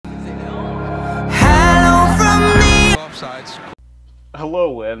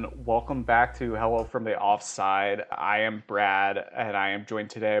Hello and welcome back to Hello from the Offside. I am Brad and I am joined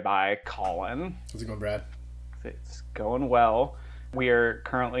today by Colin. How's it going, Brad? It's going well. We are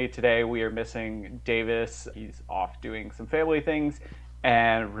missing Davis. He's off doing some family things.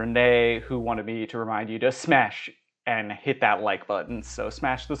 And Renee, who wanted me to remind you to smash and hit that like button. So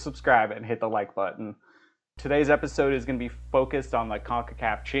smash the subscribe and hit the like button. Today's episode is going to be focused on the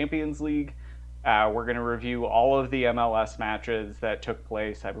CONCACAF Champions League. We're going to review all of the MLS matches that took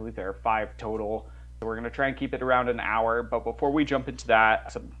place. I believe there are 5 total. So we're going to try and keep it around an hour. But before we jump into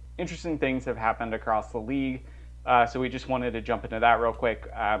that, some interesting things have happened across the league. So we just wanted to jump into that real quick,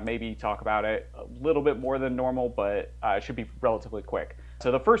 maybe talk about it a little bit more than normal, but it should be relatively quick.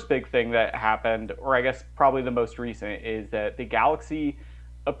 So the first big thing that happened, or I guess probably the most recent, is that the Galaxy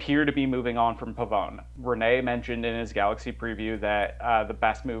appear to be moving on from Pavone. Renee mentioned in his Galaxy preview that the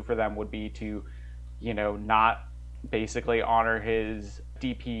best move for them would be to, not basically honor his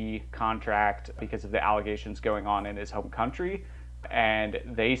DP contract because of the allegations going on in his home country. And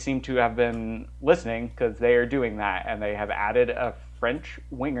they seem to have been listening because they are doing that. And they have added a French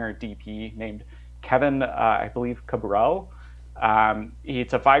winger DP named Kevin, I believe, Cabral.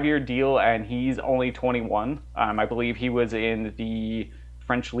 It's a 5-year deal and he's only 21. I believe he was in the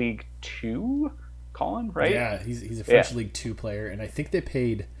French League 2, Colin, right? Yeah, he's a French League 2 player, and I think they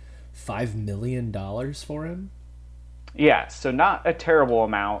paid $5 million for him. Yeah, so not a terrible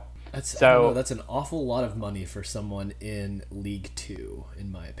amount. That's an awful lot of money for someone in League 2,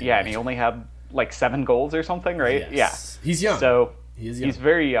 in my opinion. Yeah, and he only had like 7 goals or something, right? Yes. Yeah. He's young. So he is young. He's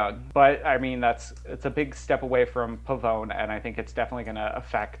very young. But, I mean, it's a big step away from Pavone, and I think it's definitely going to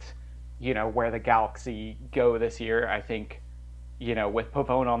affect, where the Galaxy go this year. I think, with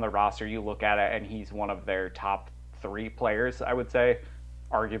Pavone on the roster, you look at it, and he's one of their top 3 players, I would say.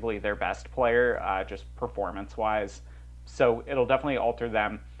 Arguably their best player, just performance-wise. So it'll definitely alter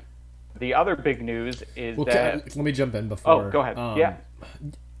them. The other big news is let me jump in before. Oh, go ahead. Yeah.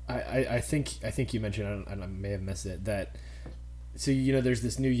 I think you mentioned, and I may have missed it, that so there's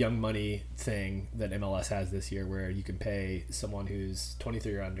this new young money thing that MLS has this year where you can pay someone who's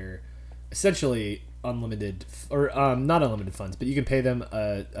 23 or under essentially unlimited or not unlimited funds, but you can pay them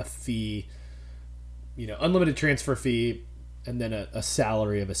a fee, unlimited transfer fee, and then a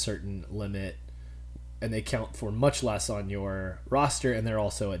salary of a certain limit, and they count for much less on your roster, and they're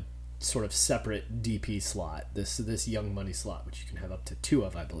also a sort of separate DP slot, this young money slot, which you can have up to 2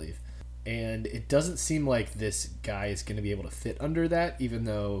 of, I believe. And it doesn't seem like this guy is going to be able to fit under that, even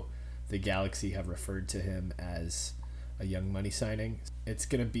though the Galaxy have referred to him as a young money signing. It's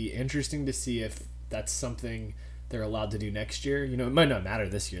going to be interesting to see if that's something they're allowed to do next year. It might not matter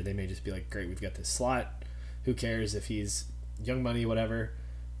this year. They may just be like, great, we've got this slot. Who cares if he's young money, whatever.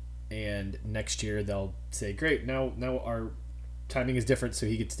 And next year they'll say, great, now our timing is different, so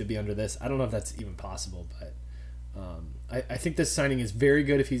he gets to be under this. I don't know if that's even possible, but I think this signing is very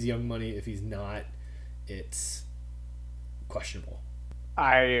good if he's young money. If he's not, it's questionable.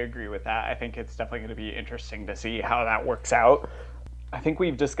 I agree with that. I think it's definitely going to be interesting to see how that works out. I think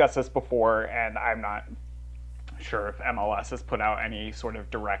we've discussed this before, and I'm not sure if MLS has put out any sort of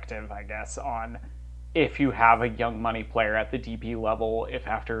directive, I guess, on if you have a young money player at the DP level, if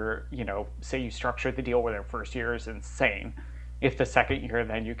after, say you structure the deal where their first year is insane, if the second year,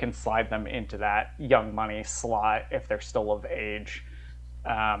 then you can slide them into that young money slot if they're still of age,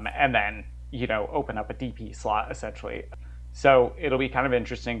 and then, open up a DP slot, essentially. So it'll be kind of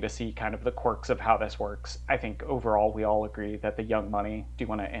interesting to see kind of the quirks of how this works. I think overall we all agree that the young money, do you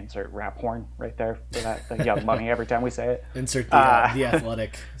want to insert rap horn right there for that, the young money every time we say it? Insert the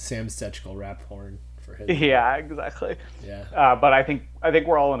athletic Sam Stechkel rap horn. Yeah, exactly. Yeah. But I think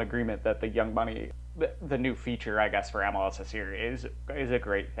we're all in agreement that the young money, the new feature, I guess, for MLS this year is a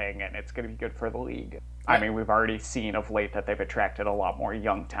great thing, and it's going to be good for the league. I mean, we've already seen of late that they've attracted a lot more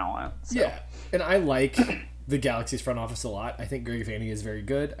young talent. So. Yeah, and I like the Galaxy's front office a lot. I think Greg Vanney is very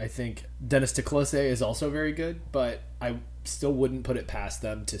good. I think Dennis Te-Kloese is also very good, but I still wouldn't put it past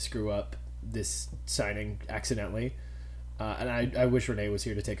them to screw up this signing accidentally. And I wish Renee was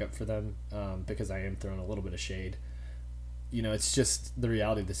here to take up for them because I am throwing a little bit of shade. It's just the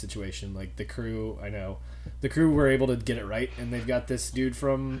reality of the situation. Like the crew were able to get it right, and they've got this dude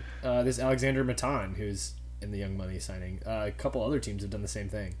from this Alexander Matan who's in the young money signing. A couple other teams have done the same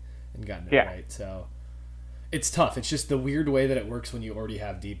thing and gotten it right. So it's tough. It's just the weird way that it works when you already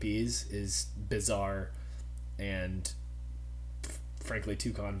have DPs is bizarre and frankly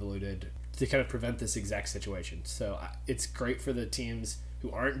too convoluted to kind of prevent this exact situation. So it's great for the teams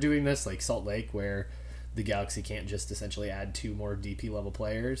who aren't doing this, like Salt Lake, where the Galaxy can't just essentially add 2 more DP level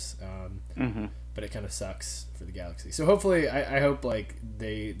players. But it kind of sucks for the Galaxy. So hopefully, I hope like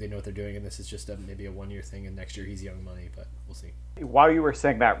they know what they're doing, and this is just maybe a 1-year thing, and next year he's young money, but we'll see. While you were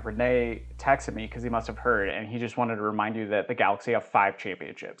saying that, Renee texted me because he must have heard, and he just wanted to remind you that the Galaxy have 5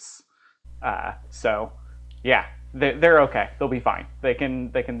 championships. So, yeah, they're okay. They'll be fine. They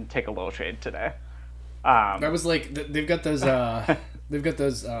can take a little shade today. That was like they've got those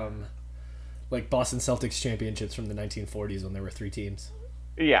like Boston Celtics championships from the 1940s when there were 3 teams.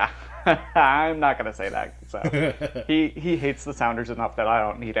 Yeah, I'm not gonna say that. So he hates the Sounders enough that I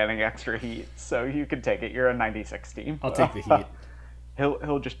don't need any extra heat. So you can take it. You're a '96 team. I'll take the heat.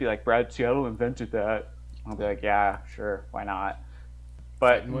 He'll just be like, Brad, Seattle invented that. I'll be like, yeah, sure, why not?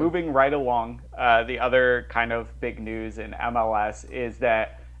 But moving right along, the other kind of big news in MLS is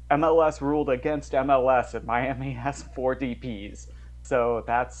that MLS ruled against MLS, and Miami has 4 DPs. So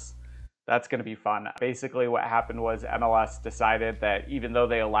that's going to be fun. Basically, what happened was MLS decided that even though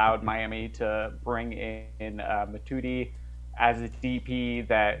they allowed Miami to bring in Matuidi as a DP,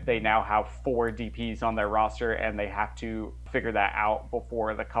 that they now have 4 DPs on their roster, and they have to figure that out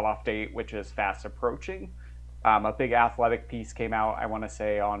before the cutoff date, which is fast approaching. A big Athletic piece came out, I want to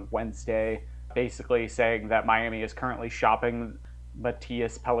say, on Wednesday, basically saying that Miami is currently shopping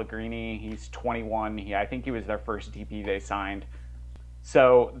Matias Pellegrini. He's 21. I think he was their first DP they signed.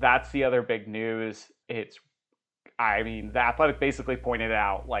 So that's the other big news. The Athletic basically pointed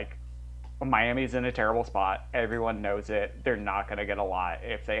out, like, Miami's in a terrible spot. Everyone knows it. They're not going to get a lot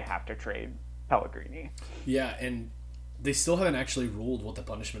if they have to trade Pellegrini. Yeah, and they still haven't actually ruled what the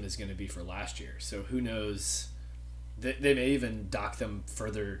punishment is going to be for last year. So who knows? They may even dock them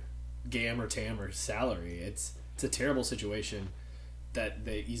further GAM or TAM or salary. It's a terrible situation that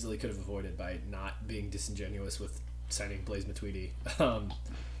they easily could have avoided by not being disingenuous with signing Blaise Matuidi.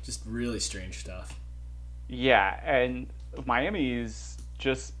 Just really strange stuff. Yeah, and Miami's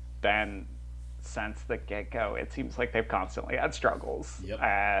just been, since the get-go, it seems like they've constantly had struggles.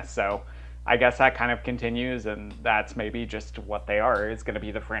 Yep. So I guess that kind of continues, and that's maybe just what they are. It's going to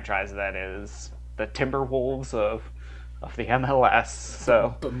be the franchise that is the Timberwolves of the MLS.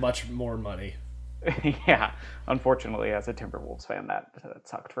 So, but much more money. Yeah, unfortunately, as a Timberwolves fan, that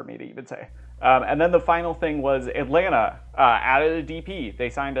sucked for me to even say. And then the final thing was Atlanta added a DP.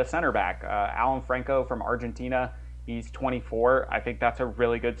 They signed a center back, Alan Franco from Argentina. He's 24. I think that's a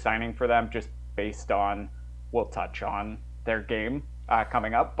really good signing for them, just based on, we'll touch on their game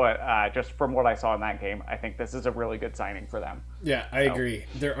coming up. But just from what I saw in that game, I think this is a really good signing for them. Yeah, I agree.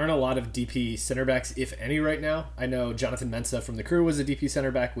 There aren't a lot of DP center backs, if any, right now. I know Jonathan Mensah from the Crew was a DP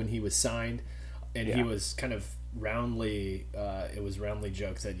center back when he was signed. And he was kind of roundly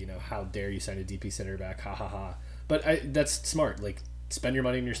joked that, how dare you sign a DP center back, ha ha ha. But that's smart. Like, spend your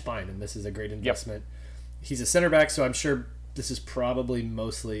money in your spine, and this is a great investment. Yep. He's a center back, so I'm sure this is probably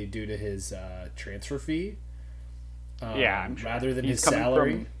mostly due to his transfer fee. I'm sure. Rather than He's his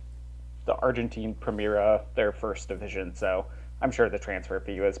salary. From the Argentine Primera, their first division, so I'm sure the transfer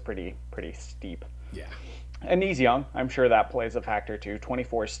fee was pretty steep. Yeah. And he's young. I'm sure that plays a factor too.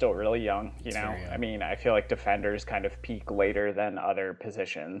 24 is still really young, you know. Very young. I mean, I feel like defenders kind of peak later than other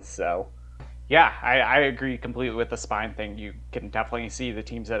positions. So, yeah, I agree completely with the spine thing. You can definitely see the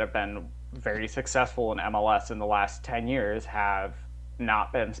teams that have been very successful in MLS in the last 10 years have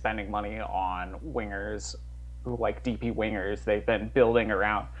not been spending money on wingers, like DP wingers. They've been building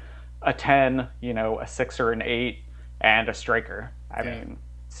around a 10, a 6 or an 8, and a striker. I mean,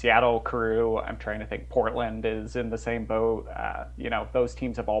 Seattle, Crew, I'm trying to think, Portland is in the same boat. Those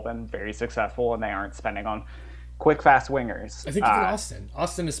teams have all been very successful, and they aren't spending on quick, fast wingers. I think even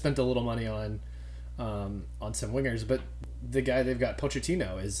Austin has spent a little money on some wingers, but the guy they've got,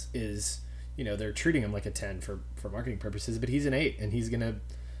 Pochettino, is they're treating him like a 10 for marketing purposes, but he's an 8, and he's going to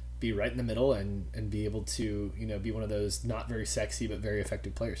be right in the middle and be able to be one of those not very sexy but very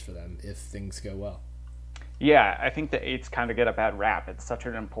effective players for them if things go well. Yeah, I think the 8s kind of get a bad rap. It's such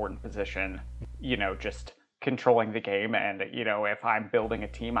an important position, just controlling the game. And, if I'm building a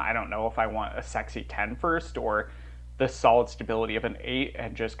team, I don't know if I want a sexy 10 first or the solid stability of an 8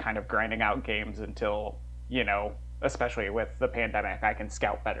 and just kind of grinding out games until, especially with the pandemic, I can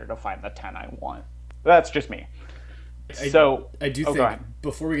scout better to find the 10 I want. That's just me. I do think,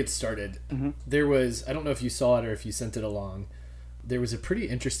 before we get started, there was, I don't know if you saw it or if you sent it along, there was a pretty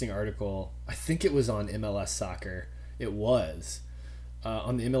interesting article. I think it was on MLS Soccer. It was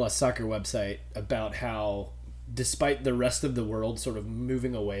on the MLS Soccer website about how, despite the rest of the world sort of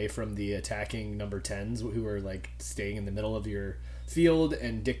moving away from the attacking number 10s who are like staying in the middle of your field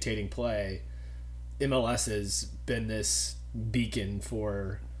and dictating play, MLS has been this beacon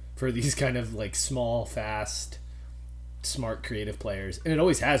for for these kind of like small, fast, smart, creative players. And it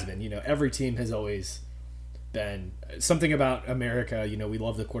always has been. Every team has always been something about America. We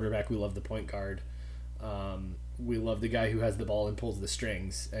love the quarterback. We love the point guard. We love the guy who has the ball and pulls the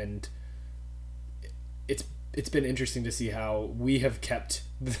strings. And it's been interesting to see how we have kept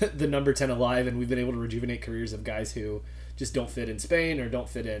the number 10 alive, and we've been able to rejuvenate careers of guys who just don't fit in Spain or don't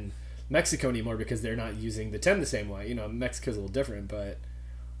fit in Mexico anymore because they're not using the 10 the same way. Mexico's a little different, but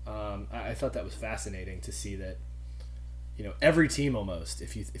I thought that was fascinating to see that every team almost,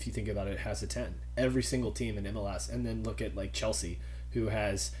 if you think about it, has a 10. Every single team in MLS. And then look at like Chelsea, who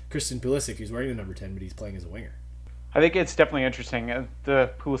has Christian Pulisic, who's wearing the number 10, but he's playing as a winger. I think it's definitely interesting.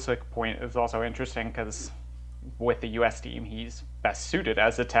 The Pulisic point is also interesting because with the U.S. team, he's best suited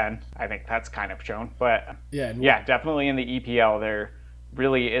as a 10. I think that's kind of shown. But yeah, definitely in the EPL, there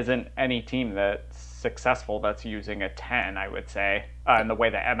really isn't any team that's successful that's using a 10, I would say, in the way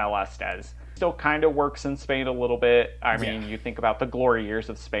that MLS does. Still kind of works in Spain a little bit. I mean, you think about the glory years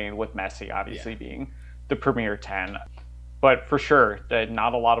of Spain with Messi obviously being the premier 10. But for sure,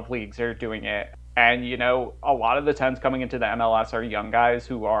 not a lot of leagues are doing it. And, a lot of the 10s coming into the MLS are young guys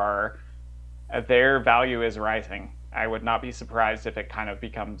who are, their value is rising. I would not be surprised if it kind of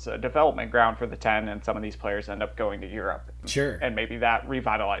becomes a development ground for the 10 and some of these players end up going to Europe. Sure. And maybe that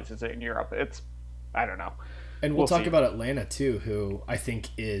revitalizes it in Europe. I don't know. And we'll talk about Atlanta, too, who I think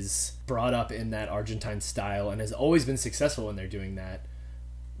is brought up in that Argentine style and has always been successful when they're doing that.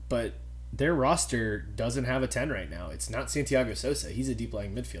 But their roster doesn't have a 10 right now. It's not Santiago Sosa. He's a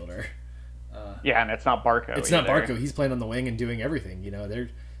deep-lying midfielder. And it's not Barco. It's not Barco. He's playing on the wing and doing everything.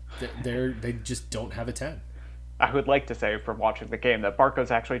 They just don't have a 10. I would like to say from watching the game that Barco's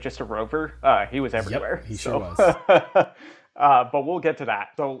actually just a rover. He was everywhere. Yep, he sure was. But we'll get to that.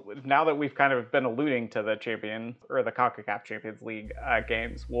 So now that we've kind of been alluding to the CONCACAF Champions League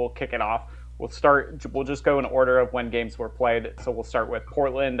games, we'll kick it off. We'll just go in order of when games were played. So we'll start with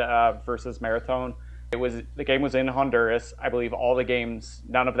Portland versus Marathon. The game was in Honduras. I believe all the games,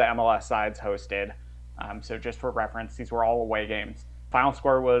 none of the MLS sides hosted. So just for reference, these were all away games. Final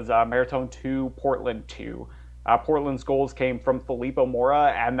score was Marathon 2, Portland 2. Portland's goals came from Filippo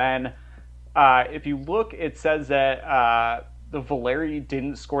Mora, and then if you look, it says that the Valeri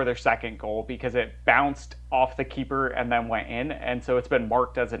didn't score their second goal because it bounced off the keeper and then went in, and so it's been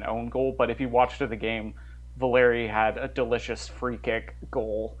marked as an own goal. But if you watched the game, Valeri had a delicious free kick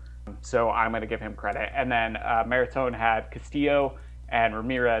goal, so I'm going to give him credit. And then Marathon had Castillo and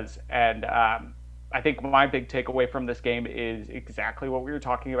Ramirez, and I think my big takeaway from this game is exactly what we were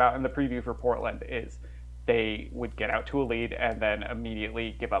talking about in the preview for Portland, is they would get out to a lead and then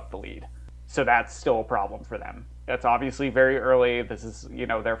immediately give up the lead. So that's still a problem for them. That's obviously very early. This is,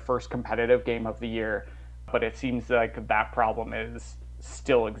 their first competitive game of the year, but it seems like that problem is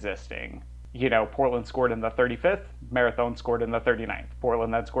still existing. Portland scored in the 35th, Marathon scored in the 39th.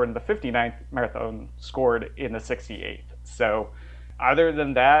 Portland then scored in the 59th, Marathon scored in the 68th. So other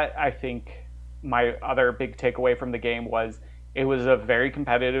than that, I think my other big takeaway from the game was it was a very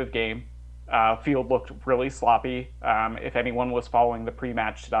competitive game. Field looked really sloppy. If anyone was following the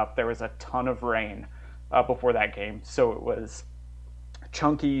pre-match stuff, there was a ton of rain before that game. So it was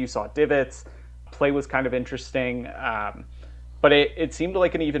chunky. You saw divots. Play was kind of interesting. But it seemed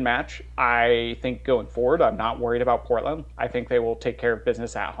like an even match. I think going forward, I'm not worried about Portland. I think they will take care of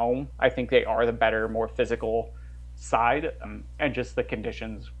business at home. I think they are the better, more physical side. And just the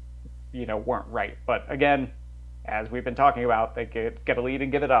conditions, weren't right. But again, as we've been talking about, they get a lead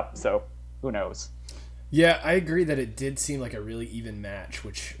and give it up. So who knows? Yeah, I agree that it did seem like a really even match,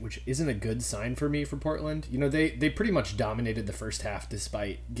 which isn't a good sign for me for Portland. They pretty much dominated the first half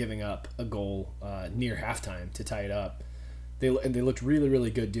despite giving up a goal near halftime to tie it up. They looked really,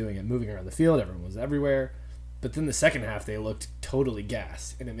 really good doing it, moving around the field. Everyone was everywhere. But then the second half, they looked totally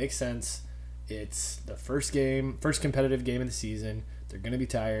gassed. And it makes sense. It's the first competitive game of the season. They're going to be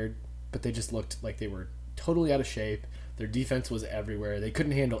tired, but they just looked like they were totally out of shape. Their defense was everywhere. They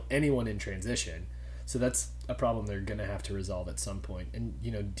couldn't handle anyone in transition. So that's a problem they're going to have to resolve at some point. And,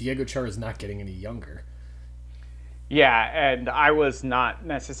 Diego Chara is not getting any younger. Yeah, and I was not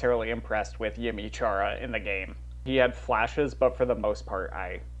necessarily impressed with Yimi Chara in the game. He had flashes, but for the most part,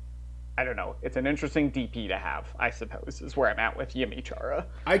 I don't know. It's an interesting DP to have, I suppose, is where I'm at with Yimi Chara.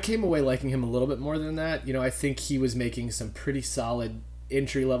 I came away liking him a little bit more than that. I think he was making some pretty solid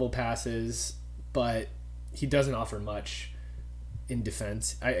entry-level passes, but he doesn't offer much in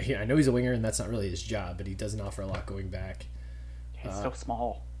defense. I know he's a winger, and that's not really his job, but he doesn't offer a lot going back. He's so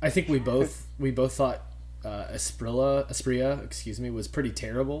small. I think we both thought Asprilla, was pretty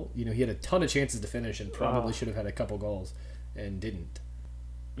terrible. He had a ton of chances to finish and probably should have had a couple goals and didn't.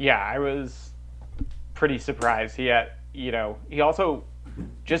 Yeah, I was pretty surprised. He also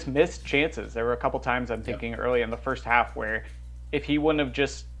just missed chances. There were a couple times I'm Yep. thinking early in the first half where if he wouldn't have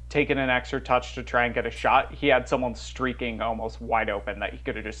just taken an extra touch to try and get a shot, he had someone streaking almost wide open that he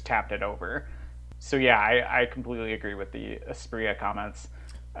could have just tapped it over. So yeah, I completely agree with the Asprilla comments.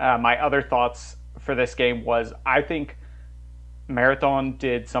 My other thoughts for this game was I think Marathon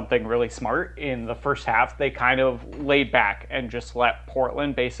did something really smart in the first half. They kind of laid back and just let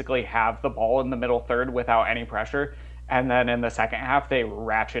Portland basically have the ball in the middle third without any pressure. And then in the second half, they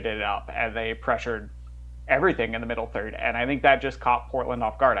ratcheted it up and they pressured everything in the middle third. And I think that just caught Portland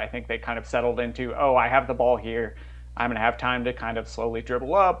off guard. I think they kind of settled into, oh, I have the ball here. I'm going to have time to kind of slowly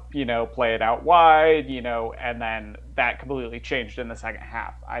dribble up, play it out wide, and then that completely changed in the second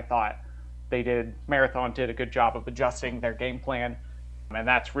half. I thought Marathon did a good job of adjusting their game plan. And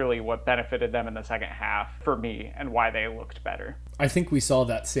that's really what benefited them in the second half for me and why they looked better. I think we saw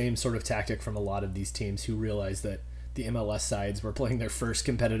that same sort of tactic from a lot of these teams who realized that the MLS sides were playing their first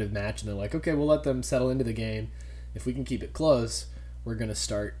competitive match and they're like, okay, we'll let them settle into the game. If we can keep it close, we're going to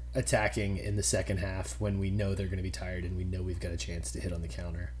start attacking in the second half when we know they're going to be tired and we know we've got a chance to hit on the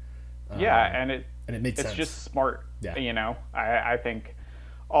counter. Yeah, and it made sense. It's just smart. Yeah. I think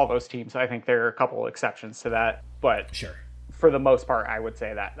all those teams, I think there are a couple exceptions to that, but sure, for the most part, I would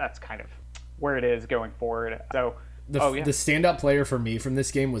say that that's kind of where it is going forward. So the standout player for me from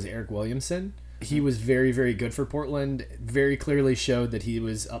this game was Eric Williamson. He was very, very good for Portland. Very clearly showed that he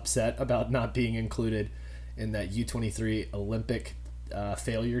was upset about not being included in that U23 Olympic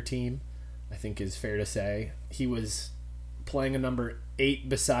failure team, I think is fair to say. He was playing a number 8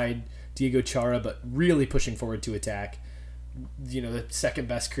 beside Diego Chara, but really pushing forward to attack. The second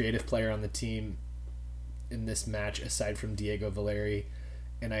best creative player on the team in this match aside from Diego Valeri.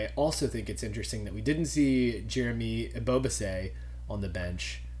 And I also think it's interesting that we didn't see Jeremy Ebobisse on the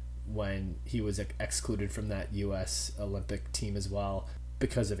bench when he was excluded from that U.S. Olympic team as well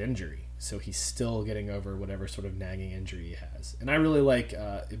because of injury. So he's still getting over whatever sort of nagging injury he has. And I really like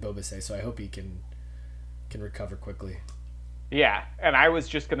Ebobisse, so I hope he can recover quickly. Yeah, and I was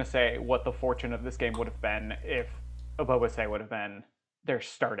just going to say what the fortune of this game would have been if Ebobisse would have been their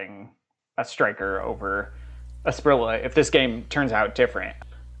starting a striker over Asprilla if this game turns out different.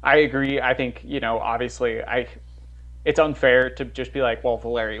 I agree. I think, obviously it's unfair to just be like, well,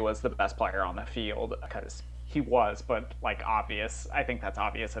 Valeri was the best player on the field because he was, but obvious. I think that's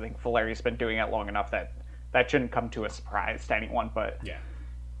obvious. I think Valeri's been doing it long enough that shouldn't come to a surprise to anyone. But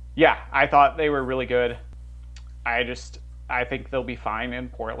yeah, I thought they were really good. I think they'll be fine in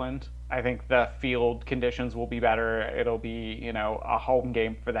Portland. I think the field conditions will be better. It'll be, a home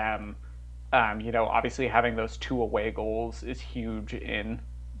game for them. Obviously having those 2 away goals is huge in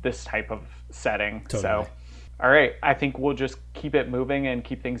this type of setting. Totally. So, all right, I think we'll just keep it moving and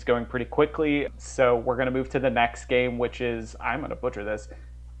keep things going pretty quickly. So we're going to move to the next game, which is, I'm going to butcher this,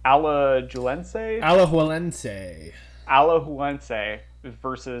 Alajuelense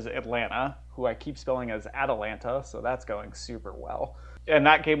versus Atlanta, who I keep spelling as Atalanta, so that's going super well. And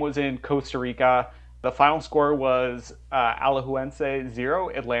that game was in Costa Rica. The final score was Alajuelense 0,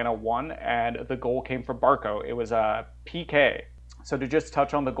 Atlanta 1, and the goal came from Barco. It was a PK. So to just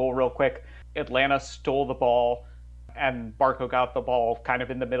touch on the goal real quick, Atlanta stole the ball, and Barco got the ball kind of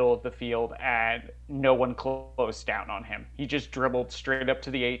in the middle of the field, and no one closed down on him. He just dribbled straight up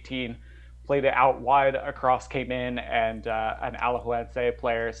to the 18, played it out wide, a cross came in, and an Alajuelense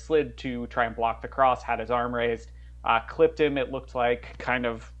player slid to try and block the cross, had his arm raised, clipped him, it looked like, kind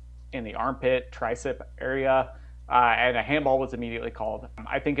of in the armpit, tricep area, and a handball was immediately called.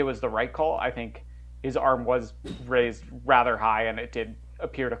 I think it was the right call. I think his arm was raised rather high, and it did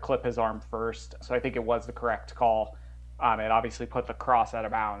appear to clip his arm first, so I think it was the correct call. It obviously put the cross out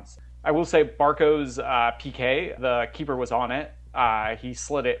of bounds. I will say Barco's PK, the keeper was on it. He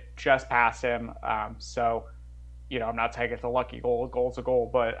slid it just past him, so I'm not saying it's a lucky goal. A goal's a goal,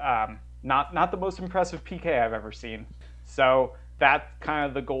 but not the most impressive PK I've ever seen. So that's kind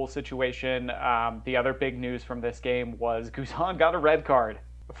of the goal situation. The other big news from this game was Guzan got a red card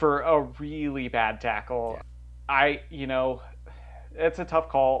for a really bad tackle. It's a tough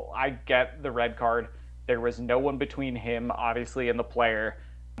call. I get the red card. There was no one between him, obviously, and the player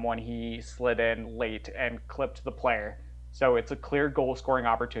when he slid in late and clipped the player. So it's a clear goal-scoring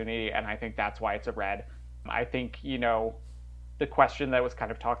opportunity, and I think that's why it's a red. I think, the question that was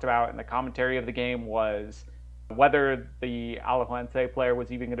kind of talked about in the commentary of the game was whether the Alajuelense player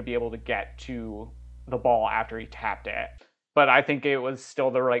was even going to be able to get to the ball after he tapped it. But I think it was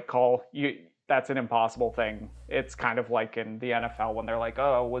still the right call. That's an impossible thing. It's kind of like in the NFL when they're like,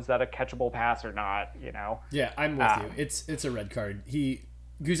 oh, was that a catchable pass or not? Yeah, I'm with you. It's a red card. He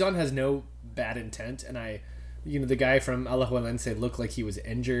Guzan has no bad intent, and the guy from Alajuelense looked like he was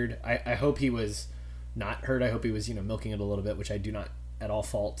injured. I hope he was not hurt. I hope he was, milking it a little bit, which I do not at all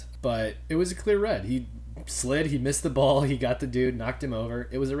fault. But it was a clear red. He slid, he missed the ball, he got the dude, knocked him over.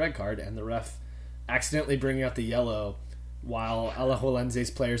 It was a red card, and the ref accidentally bringing out the yellow while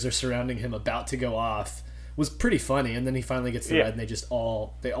Alajuelense's players are surrounding him about to go off was pretty funny. And then he finally gets the red,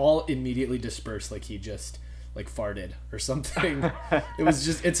 and they all immediately disperse like he just farted or something.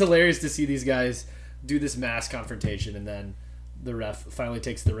 It's hilarious to see these guys do this mass confrontation, and then the ref finally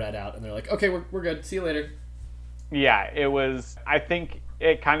takes the red out, and they're like, okay, we're good, see you later. Yeah, I think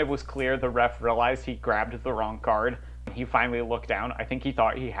it kind of was clear the ref realized he grabbed the wrong card. He finally looked down. I think he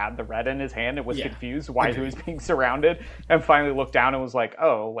thought he had the red in his hand and was confused why he was being surrounded, and finally looked down and was like,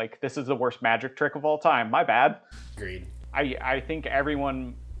 oh, this is the worst magic trick of all time. My bad. Agreed. I think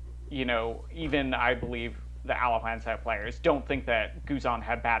everyone, even I believe the Alajuelense players don't think that Guzan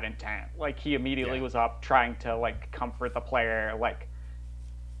had bad intent. He immediately was up trying to comfort the player.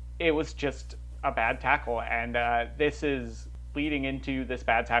 It was just a bad tackle, and this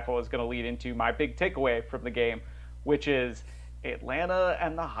bad tackle is going to lead into my big takeaway from the game, which is Atlanta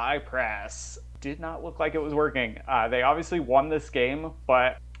and the high press did not look like it was working. They obviously won this game,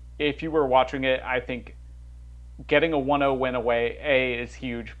 but if you were watching it, I think getting a 1-0 win away, A, is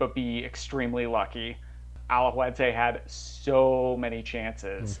huge, but B, extremely lucky. Alajuelense had so many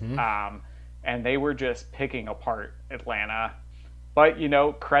chances, and they were just picking apart Atlanta. But,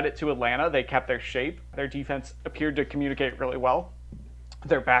 credit to Atlanta. They kept their shape. Their defense appeared to communicate really well.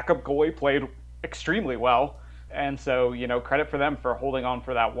 Their backup goalie played extremely well. And so, credit for them for holding on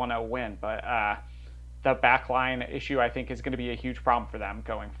for that 1-0 win. But the backline issue, I think, is going to be a huge problem for them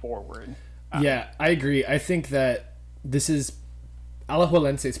going forward. Yeah, I agree. I think that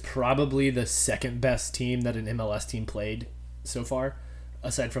Alajuelense is probably the second best team that an MLS team played so far,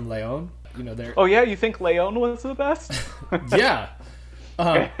 aside from Leon. Oh yeah, you think Leon was the best? Yeah.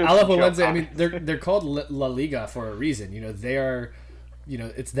 Alajuelense, I mean, they're called La Liga for a reason. They are,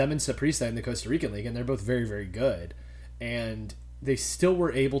 it's them and Saprissa in the Costa Rican League, and they're both very, very good. And they still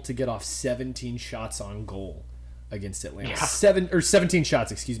were able to get off 17 shots on goal against Atlanta. Yeah. 17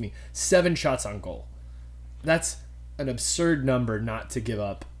 shots, 7 shots on goal. That's an absurd number not to give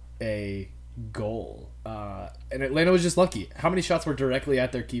up a goal. And Atlanta was just lucky. How many shots were directly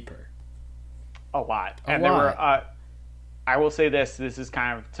at their keeper? A lot. There were, I will say this is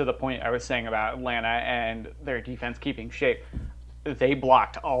kind of to the point I was saying about Atlanta and their defense keeping shape. They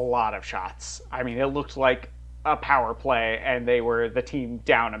blocked a lot of shots. I mean, it looked like a power play, and they were the team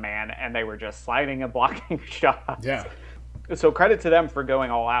down a man, and they were just sliding and blocking shots. Yeah. So credit to them for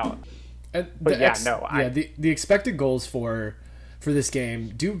going all out. The expected goals for this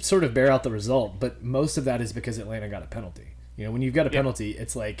game do sort of bear out the result, but most of that is because Atlanta got a penalty. When you've got a penalty,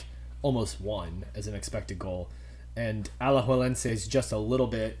 it's like almost 1 as an expected goal, and Alajuelense is just a little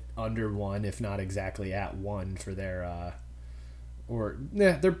bit under 1, if not exactly at 1 for their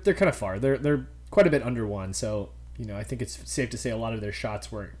they're kind of far. They're quite a bit under 1, so I think it's safe to say a lot of their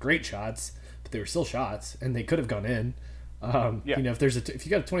shots weren't great shots, but they were still shots, and they could have gone in. If you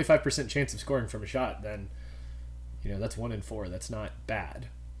got a 25% chance of scoring from a shot, then that's 1 in 4. That's not bad.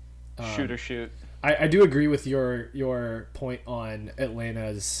 Shoot. I do agree with your point on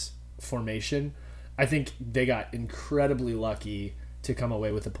Atlanta's formation. I think they got incredibly lucky to come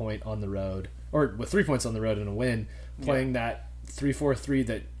away with a point on the road, or with 3 points on the road and a win, playing that 3-4-3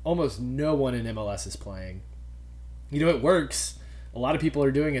 that almost no one in MLS is playing. It works. A lot of people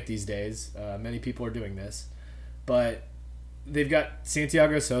are doing it these days. Many people are doing this, but they've got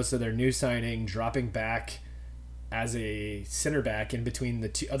Santiago Sosa, their new signing, dropping back as a center back in between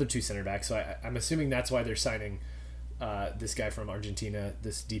the other two center backs. So I'm assuming that's why they're signing this guy from Argentina,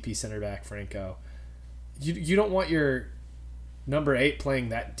 this DP center back, Franco. You don't want your number 8 playing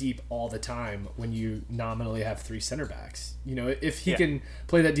that deep all the time when you nominally have 3 center backs. If he can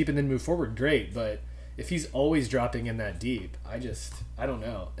play that deep and then move forward, great. But if he's always dropping in that deep, I don't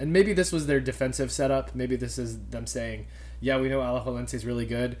know. And maybe this was their defensive setup. Maybe this is them saying, yeah, we know Alajuelense is really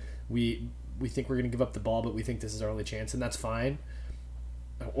good. We think we're going to give up the ball, but we think this is our only chance, and that's fine.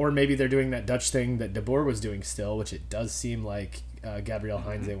 Or maybe they're doing that Dutch thing that De Boer was doing still, which it does seem like Gabriel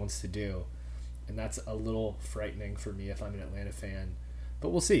Heinze wants to do. And that's a little frightening for me if I'm an Atlanta fan. But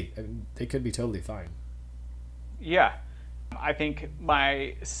we'll see. They could be totally fine. Yeah. I think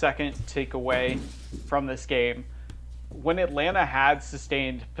my second takeaway from this game, when Atlanta had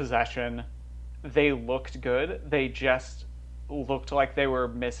sustained possession, they looked good. They just looked like they were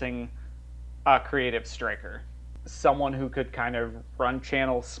missing a creative striker. Someone who could kind of run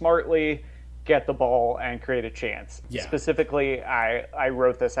channels smartly get the ball and create a chance. Yeah. Specifically, I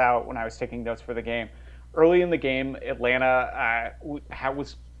wrote this out when I was taking notes for the game. Early in the game, Atlanta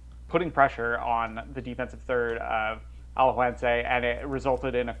was putting pressure on the defensive third of Alajuelense, and it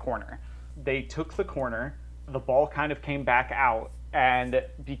resulted in a corner. They took the corner, the ball kind of came back out, and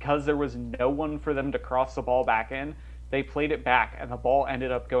because there was no one for them to cross the ball back in, they played it back, and the ball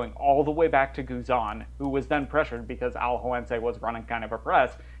ended up going all the way back to Guzan, who was then pressured because Alajuelense was running kind of a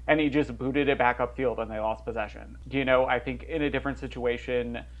press, and he just booted it back upfield, and they lost possession. I think in a different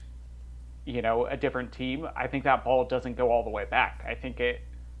situation, a different team, I think that ball doesn't go all the way back. I think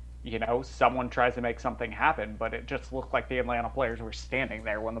someone tries to make something happen, but it just looked like the Atlanta players were standing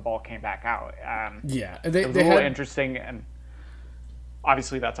there when the ball came back out. It was a little interesting, and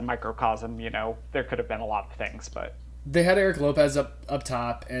obviously that's a microcosm. There could have been a lot of things, but they had Eric Lopez up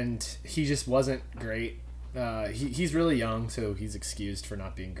top, and he just wasn't great. He's really young, so he's excused for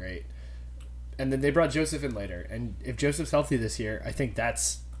not being great. And then they brought Joseph in later, and if Joseph's healthy this year, I think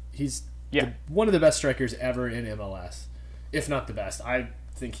he's one of the best strikers ever in MLS, if not the best. I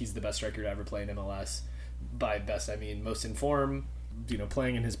think he's the best striker to ever play in MLS. By best, I mean most in form,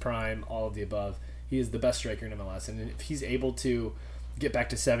 playing in his prime, all of the above. He is the best striker in MLS, and if he's able to get back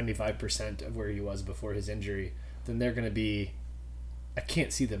to 75% of where he was before his injury, then they're going to be... I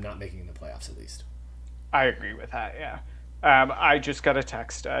can't see them not making the playoffs, at least. I agree with that, yeah. I just got a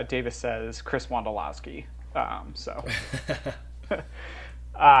text. Davis says Chris Wondolowski. I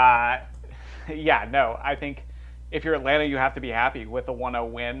think if you're Atlanta, you have to be happy with a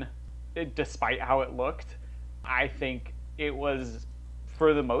 1-0 win, despite how it looked. I think it was,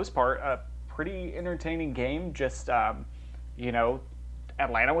 for the most part, a pretty entertaining game. Just,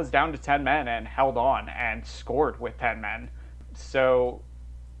 Atlanta was down to 10 men and held on and scored with 10 men. So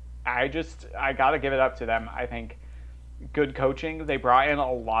I got to give it up to them. I think good coaching. They brought in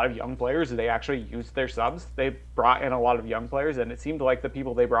a lot of young players. They actually used their subs. They brought in a lot of young players, and it seemed like the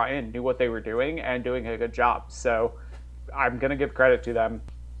people they brought in knew what they were doing and doing a good job. So I'm going to give credit to them.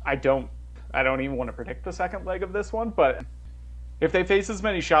 I don't even want to predict the second leg of this one, but if they face as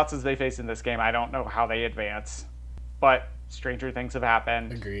many shots as they face in this game, I don't know how they advance. But stranger things have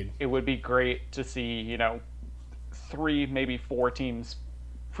happened. Agreed. It would be great to see, 3, maybe 4 teams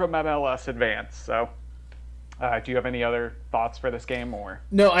from MLS advance. So do you have any other thoughts for this game? Or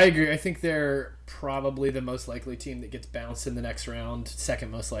No, I agree. I think they're probably the most likely team that gets bounced in the next round,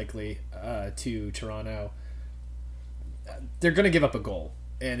 second most likely to Toronto. They're going to give up a goal,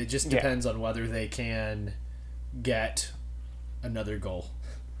 and it just depends on whether they can get another goal.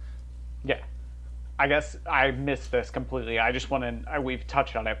 Yeah. I guess I missed this completely. I just we've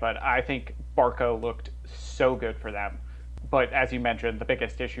touched on it, but I think Barco looked so good for them. But as you mentioned, the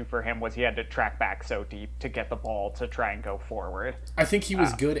biggest issue for him was he had to track back so deep to get the ball to try and go forward. I think he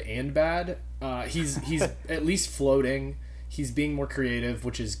was good and bad. He's at least floating. He's being more creative,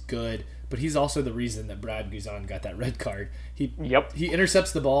 which is good. But he's also the reason that Brad Guzan got that red card. He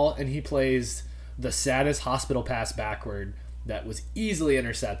intercepts the ball, and he plays the saddest hospital pass backward that was easily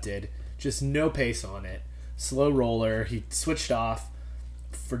intercepted. Just no pace on it. Slow roller. He switched off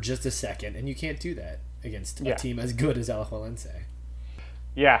for just a second, and you can't do that against a team as good as Alajuelense.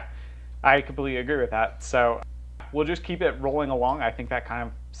 Yeah, I completely agree with that. So we'll just keep it rolling along. I think that kind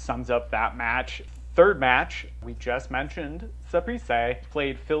of sums up that match. Third match, we just mentioned, Saprissa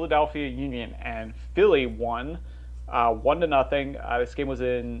played Philadelphia Union, and Philly won 1-0. This game was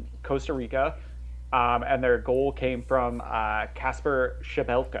in Costa Rica, and their goal came from Kasper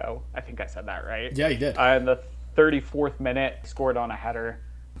Szybelko. I think I said that right. Yeah, you did. In the 34th minute, scored on a header.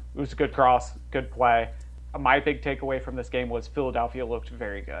 It was a good cross, good play. My big takeaway from this game was Philadelphia looked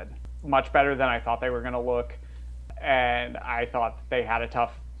very good. Much better than I thought they were going to look. And I thought they had a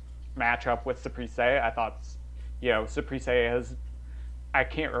tough matchup with Saprissa. I thought, Saprissa has, I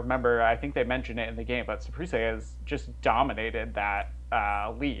can't remember, I think they mentioned it in the game, but Saprissa has just dominated that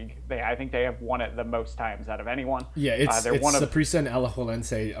league. I think they have won it the most times out of anyone. Yeah, Saprissa and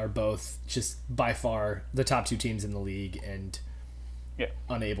Alajuelense are both just by far the top 2 teams in the league, and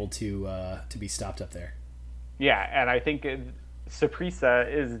unable to be stopped up there. Yeah, and I think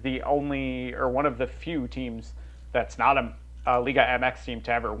Saprissa is the only, or one of the few teams that's not a Liga MX team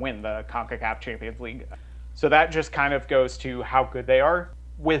to ever win the CONCACAF Champions League. So that just kind of goes to how good they are.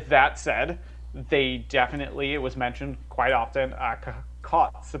 With that said, they definitely, it was mentioned quite often,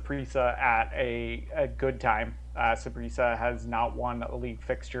 caught Saprissa at a good time. Saprissa has not won a league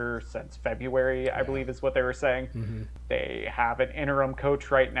fixture since February, I believe is what they were saying. Mm-hmm. They have an interim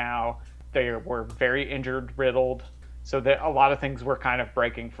coach right now. They were very injured riddled. So a lot of things were kind of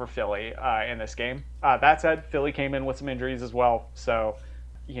breaking for Philly in this game. That said, Philly came in with some injuries as well. So,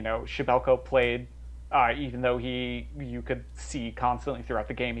 Shabelko played, even though you could see constantly throughout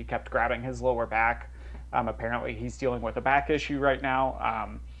the game, he kept grabbing his lower back. Apparently he's dealing with a back issue right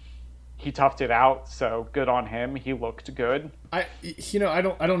now. He toughed it out, so good on him. He looked good. I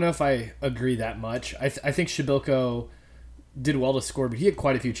don't know if I agree that much. I think Shabelko did well to score, but he had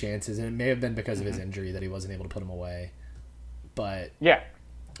quite a few chances, and it may have been because of his injury that he wasn't able to put them away. But yeah,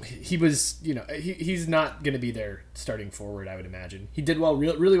 he was, he's not going to be their starting forward, I would imagine. He did well,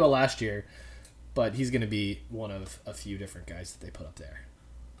 really well last year, but he's going to be one of a few different guys that they put up there.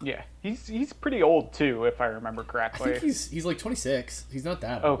 Yeah, he's pretty old too, if I remember correctly. I think he's like 26. He's not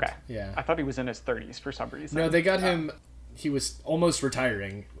that old. Okay. Yeah. I thought he was in his 30s for some reason. No, they got him. He was almost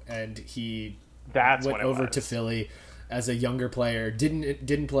retiring, and he went over to Philly as a younger player.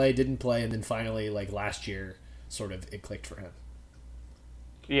 Didn't play, and then finally, like last year, sort of it clicked for him.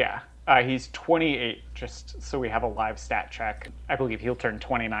 Yeah. He's 28, just so we have a live stat check. I believe he'll turn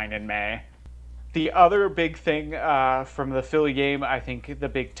 29 in May. The other big thing from the Philly game, I think the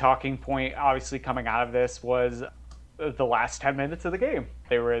big talking point obviously coming out of this was the last 10 minutes of the game.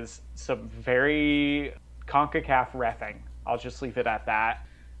 There was some very CONCACAF reffing. I'll just leave it at that.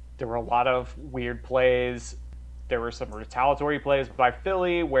 There were a lot of weird plays. There were some retaliatory plays by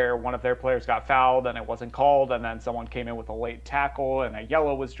Philly where one of their players got fouled and it wasn't called, and then someone came in with a late tackle and a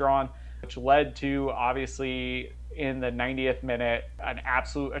yellow was drawn, which led to, obviously, in the 90th minute, an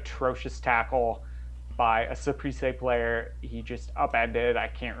absolute atrocious tackle by a Saprissa player. He just upended, I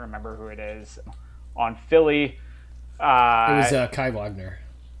can't remember who it is, on Philly. It was Kai Wagner.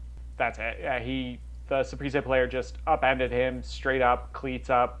 That's it. Yeah, the Saprissa player just upended him straight up, cleats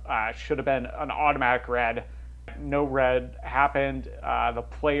up. Should have been an automatic red. No red happened. The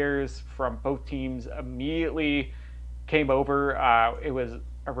players from both teams immediately came over. It was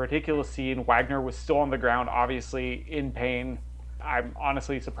a ridiculous scene. Wagner was still on the ground, obviously in pain. I'm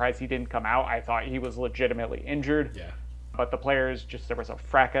honestly surprised he didn't come out. I thought he was legitimately injured. Yeah. But the players, there was a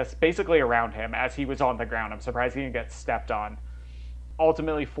fracas basically around him as he was on the ground. I'm surprised he didn't get stepped on.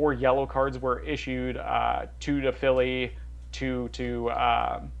 Ultimately, 4 yellow cards were issued, 2 to Philly, 2 to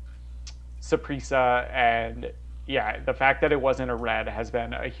Saprissa, and yeah, the fact that it wasn't a red has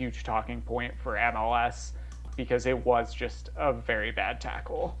been a huge talking point for MLS because it was just a very bad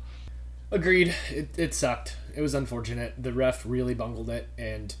tackle. Agreed. It sucked. It was unfortunate. The ref really bungled it,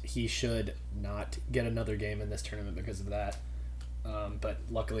 and he should not get another game in this tournament because of that. But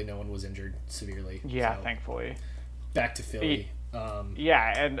luckily no one was injured severely. Yeah, so thankfully. Back to Philly.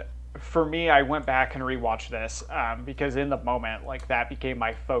 Yeah, and for me, I went back and rewatched this because in the moment, that became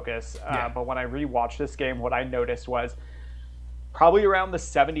my focus. But when I rewatched this game, what I noticed was probably around the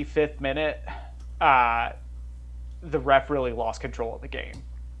 75th minute, the ref really lost control of the game.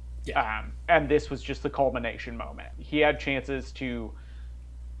 Yeah. And this was just the culmination moment. He had chances to,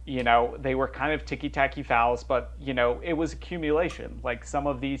 they were kind of ticky-tacky fouls, but, it was accumulation. Some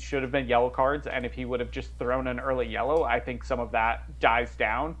of these should have been yellow cards, and if he would have just thrown an early yellow, I think some of that dies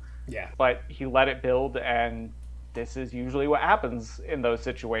down. Yeah. But he let it build, and this is usually what happens in those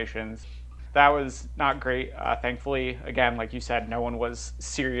situations. That was not great. Thankfully, again, like you said, no one was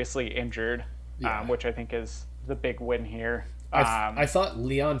seriously injured, which I think is the big win here. I thought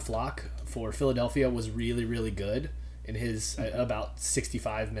Leon Flock for Philadelphia was really, really good in his about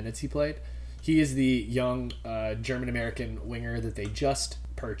 65 minutes he played. He is the young German-American winger that they just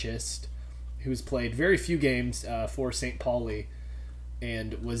purchased, who's played very few games for St. Pauli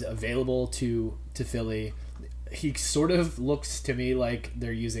and was available to Philly. He sort of looks to me like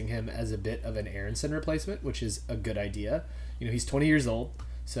they're using him as a bit of an Aronson replacement, which is a good idea. He's 20 years old,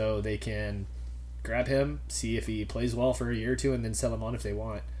 so they can grab him, see if he plays well for a year or two, and then sell him on if they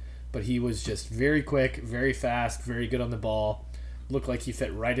want. But he was just very quick, very fast, very good on the ball. Looked like he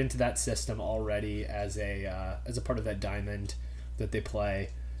fit right into that system already as a part of that diamond that they play.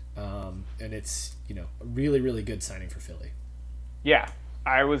 And it's a really, really good signing for Philly. Yeah,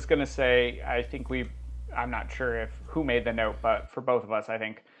 I was gonna say I'm not sure who made the note, but for both of us, I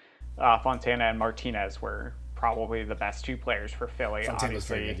think Fontana and Martinez were probably the best 2 players for Philly. Fontana was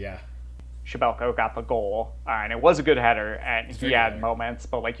very good, yeah. Shabelko got the goal, and it was a good header, and he had moments,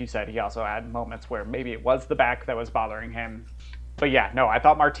 but like you said, he also had moments where maybe it was the back that was bothering him. But yeah, no, I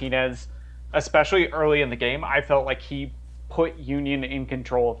thought Martinez, especially early in the game, I felt like he put Union in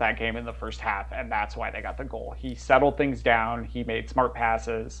control of that game in the first half, and that's why they got the goal. He settled things down, he made smart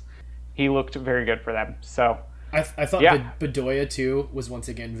passes, he looked very good for them. So I thought Bedoya too was once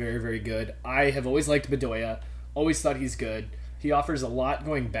again very, very good. I have always liked Bedoya, always thought he's good. He offers a lot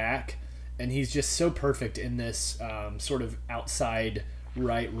going back, and he's just so perfect in this sort of outside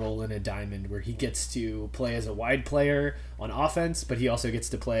right role in a diamond where he gets to play as a wide player on offense, but he also gets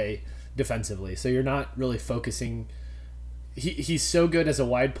to play defensively. So you're not really focusing. He's so good as a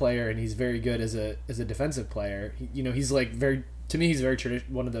wide player, and he's very good as a defensive player. He's like very, to me, he's very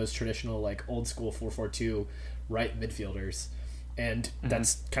one of those traditional like old school 4-4-2 right midfielders, and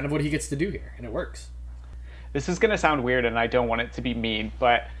that's kind of what he gets to do here, and it works. This is going to sound weird, and I don't want it to be mean,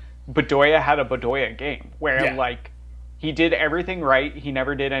 but Bedoya had a Bedoya game where like he did everything right. He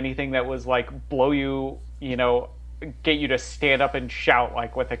never did anything that was like blow you, get you to stand up and shout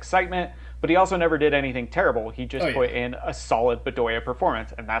like with excitement. But he also never did anything terrible. He just put in a solid Bedoya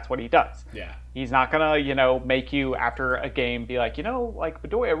performance, and that's what he does. Yeah. He's not going to, make you after a game be like, like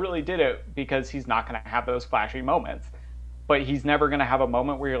Bedoya really did it, because he's not going to have those flashy moments. But he's never going to have a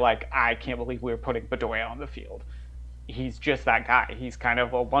moment where you're like, I can't believe we were putting Bedoya on the field. He's just that guy. He's kind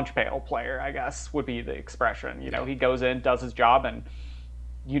of a lunch pail player, I guess, would be the expression. He goes in, does his job, and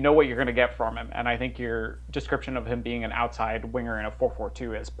you know what you're going to get from him. And I think your description of him being an outside winger in a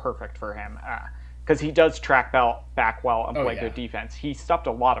 4-4-2 is perfect for him, because he does track back well and play good defense. He stuffed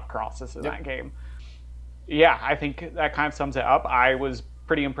a lot of crosses in that game. Yeah, I think that kind of sums it up. I was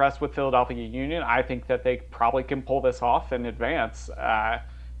pretty impressed with Philadelphia Union. I think that they probably can pull this off in advance. I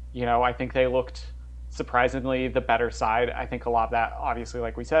think they looked surprisingly the better side. I think a lot of that, obviously,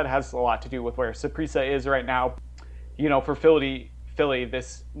 like we said, has a lot to do with where Saprissa is right now. For Philly,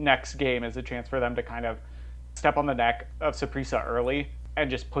 this next game is a chance for them to kind of step on the neck of Saprissa early and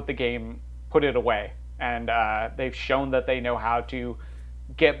just put it away. And they've shown that they know how to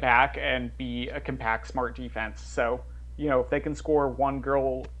get back and be a compact, smart defense. So, if they can score one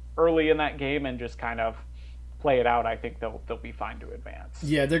goal early in that game and just kind of play it out, I think they'll be fine to advance.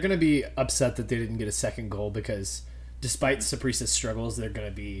 Yeah, they're going to be upset that they didn't get a second goal, because despite Saprissa's struggles, they're going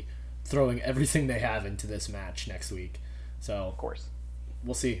to be throwing everything they have into this match next week. So, of course,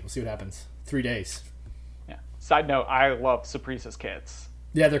 we'll see what happens. 3 days. Yeah. Side note, I love Saprissa's kits.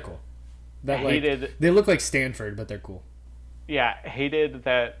 Yeah, they're cool. They look like Stanford, but they're cool. Yeah, hated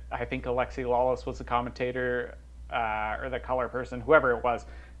that. I think Alexi Lawless was the commentator, or the color person, whoever it was.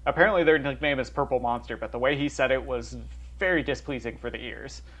 Apparently their nickname is Purple Monster, but the way he said it was very displeasing for the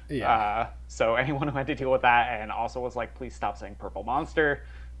ears. Yeah. So anyone who had to deal with that and also was like, please stop saying Purple Monster,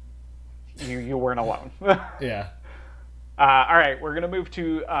 you weren't alone. Yeah. All right, we're going to move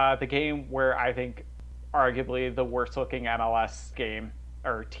to the game where I think arguably the worst looking MLS game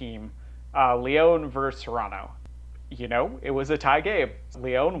or team, Lyon versus Toronto. It was a tie game.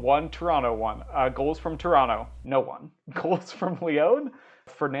 Lyon won, Toronto won. Goals from Toronto, no one. Goals from Lyon,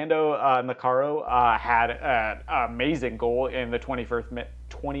 Fernando Nacarro had an amazing goal in the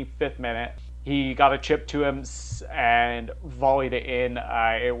 25th minute. He got a chip to him and volleyed it in.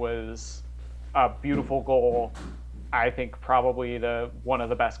 It was a beautiful goal. I think probably one of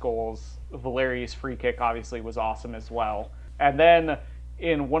the best goals. Valeri's free kick obviously was awesome as well. And then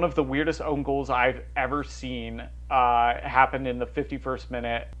in one of the weirdest own goals I've ever seen, happened in the 51st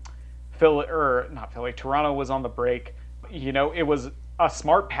minute. Toronto was on the break. It was a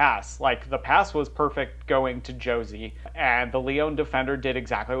smart pass. Like, the pass was perfect going to Josie, and the Lyon defender did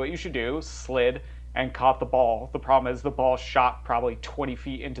exactly what you should do, slid and caught the ball. The problem is the ball shot probably 20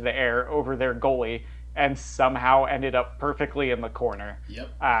 feet into the air over their goalie and somehow ended up perfectly in the corner. Yep.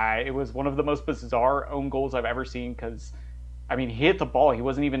 It was one of the most bizarre own goals I've ever seen, because he hit the ball. He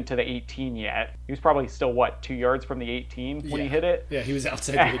wasn't even to the 18 yet. He was probably still, 2 yards from the 18 when he hit it? Yeah, he was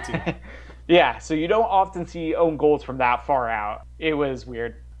outside the 18. Yeah, so you don't often see own goals from that far out. It was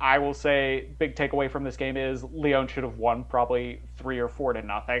weird. I will say, big takeaway from this game is Lyon should have won probably 3 or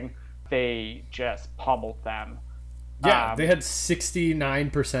 4-0. They just pummeled them. Yeah, they had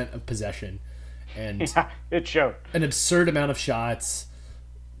 69% of possession. And yeah, it showed. An absurd amount of shots.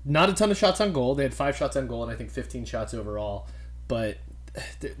 Not a ton of shots on goal. They had 5 shots on goal and I think 15 shots overall. But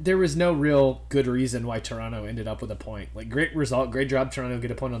there was no real good reason why Toronto ended up with a point. Like, great result, great job Toronto,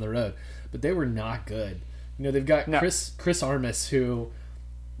 get a point on the road. But they were not good. They've got Chris Armas, who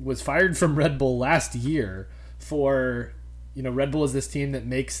was fired from Red Bull last year for, Red Bull is this team that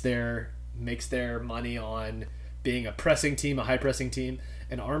makes their money on being a pressing team, a high pressing team.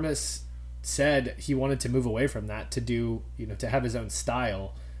 And Armas said he wanted to move away from that to do, to have his own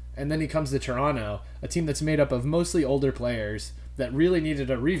style. And then he comes to Toronto, a team that's made up of mostly older players that really needed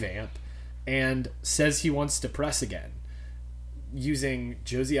a revamp, and says he wants to press again using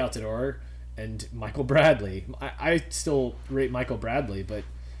Josie Altidore and Michael Bradley. I still rate Michael Bradley, but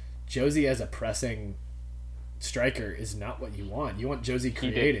Josie as a pressing striker is not what you want. You want Josie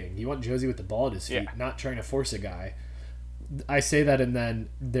creating. You want Josie with the ball at his feet, not trying to force a guy. I say that, and then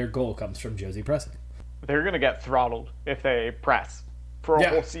their goal comes from Josie pressing. They're going to get throttled if they press. for a Yeah.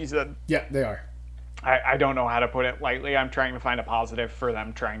 whole season. Yeah, they are. I don't know how to put it lightly. I'm trying to find a positive for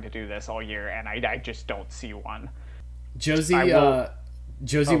them trying to do this all year, and I just don't see one. Josie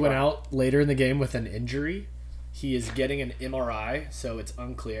went out later in the game with an injury. He is getting an MRI, so it's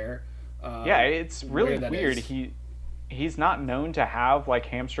unclear. Yeah, it's really weird. Is. He's not known to have like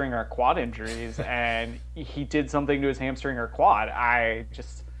hamstring or quad injuries, and he did something to his hamstring or quad.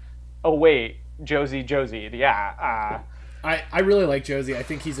 Oh wait, Josie, yeah. I really like Josie. I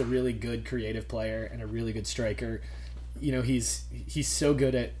think he's a really good creative player and a really good striker. You know, he's so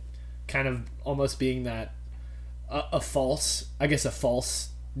good at kind of almost being that a false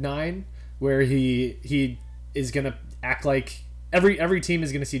nine, where he is gonna act like every team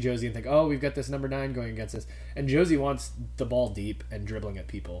is gonna see Josie and think, oh, we've got this number 9 going against us, and Josie wants the ball deep and dribbling at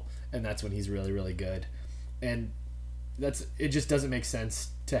people, and that's when he's really, really good. And it just doesn't make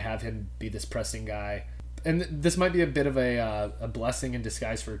sense to have him be this pressing guy. And this might be a bit of a blessing in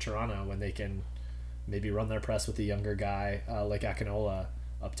disguise for Toronto when they can maybe run their press with a younger guy like Akinola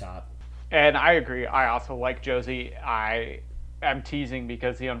up top. And I agree. I also like Josie. I am teasing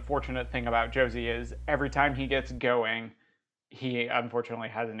because the unfortunate thing about Josie is every time he gets going, he unfortunately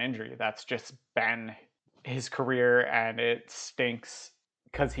has an injury. That's just been his career, and it stinks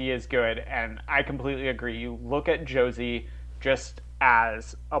because he is good. And I completely agree. You look at Josie just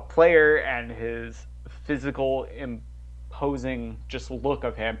as a player and his physical, imposing just look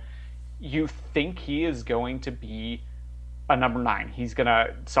of him, you think he is going to be a number 9.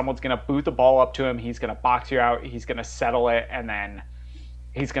 Someone's gonna boot the ball up to him, he's gonna box you out, he's gonna settle it, and then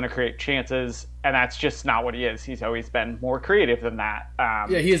he's gonna create chances, and that's just not what he is. He's always been more creative than that.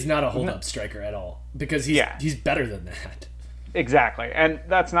 He is not a hold-up striker at all, because he's better than that. Exactly, and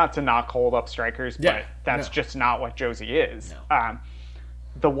that's not to knock hold-up strikers, but that's just not what Josie is. No.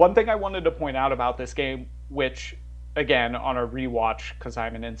 The one thing I wanted to point out about this game, which, again, on a rewatch, because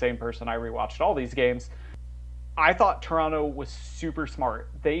I'm an insane person, I rewatched all these games, I thought Toronto was super smart.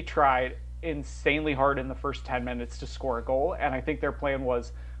 They tried insanely hard in the first 10 minutes to score a goal, and I think their plan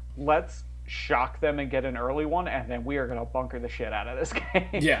was, let's shock them and get an early one, and then we are going to bunker the shit out of this game.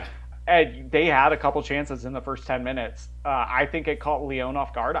 Yeah. And they had a couple chances in the first 10 minutes. I think it caught Lyon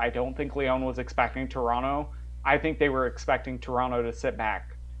off guard. I don't think Lyon was expecting Toronto. I think they were expecting Toronto to sit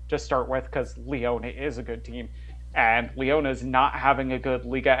back to start with, because Lyon is a good team. And Lyon is not having a good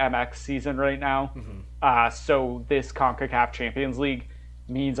Liga MX season right now. Mm-hmm. So this CONCACAF Champions League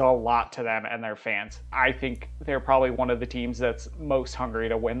means a lot to them and their fans. I think they're probably one of the teams that's most hungry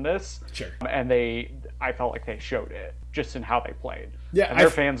to win this. Sure. And I felt like they showed it just in how they played. Yeah. And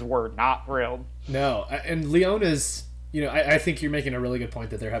their fans were not thrilled. No. And Lyon is, I think you're making a really good point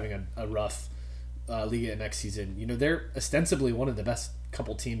that they're having a rough Liga MX season. They're ostensibly one of the best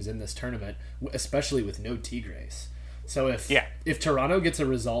couple teams in this tournament, especially with no Tigres. So if Toronto gets a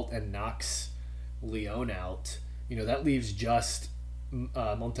result and knocks Lyon out, that leaves just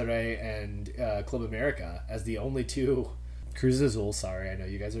Monterrey and Club America as the only two. Cruz Azul, sorry, I know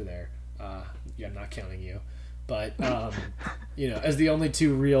you guys are there. I'm not counting you, but as the only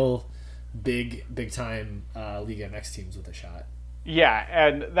two real big time Liga MX teams with a shot. Yeah,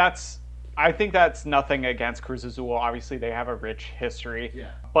 and I think that's nothing against Cruz Azul. Obviously, they have a rich history.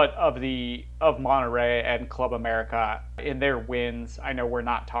 Yeah. But of Monterrey and Club America, in their wins, I know we're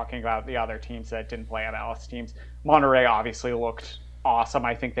not talking about the other teams that didn't play MLS teams. Monterrey obviously looked awesome.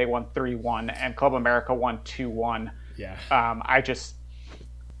 I think they won 3-1, and Club America won 2-1. Yeah.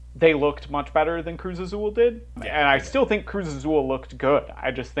 They looked much better than Cruz Azul did, and I still think Cruz Azul looked good.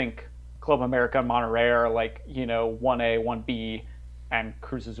 I just think Club America and Monterrey are 1A, 1B, and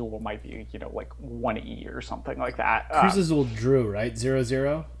Cruz Azul might be, like 1E or something like that. Cruz Azul drew, right?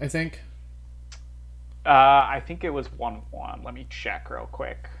 0-0, I think? I think it was 1-1. Let me check real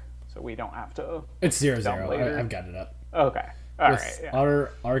quick so we don't have to... It's 0-0. I've got it up. Okay. All right.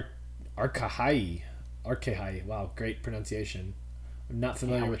 Yeah. Arcahai. Wow, great pronunciation. I'm not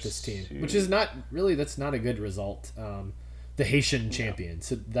familiar with this team, which is not really, that's not a good result. The Haitian champion,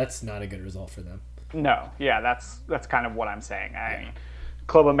 so that's not a good result for them. No, yeah, that's kind of what I'm saying. I mean,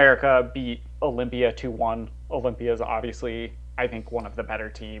 Club America beat Olympia 2-1. Olympia is obviously, I think, one of the better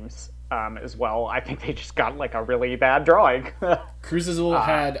teams as well. I think they just got a really bad drawing. Cruz Azul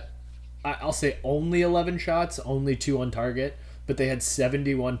had, I'll say, only 11 shots, only 2 on target, but they had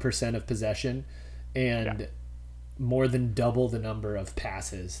 71% of possession and more than double the number of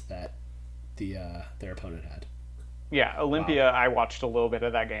passes that their opponent had. Yeah, Olympia, wow. I watched a little bit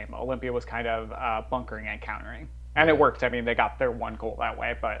of that game. Olympia was kind of bunkering and countering. And it worked. I mean, they got their one goal that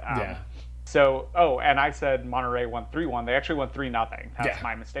way. But So, and I said Monterrey won 3-1. They actually won 3-0. That's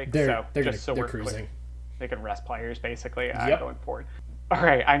my mistake. They're we're cruising. clear, they can rest players, basically, going forward. All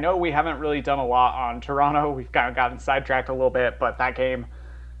right, I know we haven't really done a lot on Toronto. We've kind of gotten sidetracked a little bit, but that game,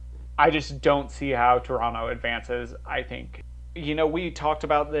 I just don't see how Toronto advances. I think, we talked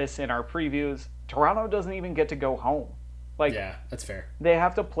about this in our previews. Toronto doesn't even get to go home. Like, Yeah, that's fair. they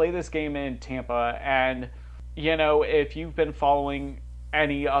have to play this game in Tampa. And, if you've been following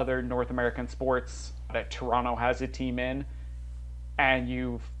any other North American sports that Toronto has a team in, and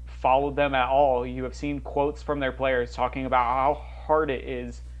you've followed them at all, you have seen quotes from their players talking about how hard it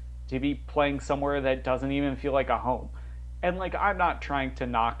is to be playing somewhere that doesn't even feel like a home. And like, I'm not trying to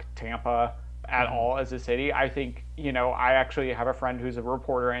knock Tampa at all as a city. I think, I actually have a friend who's a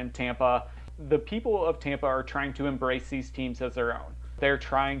reporter in Tampa. The people of Tampa are trying to embrace these teams as their own. They're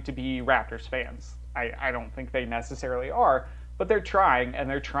trying to be Raptors fans. I don't think they necessarily are, but they're trying, and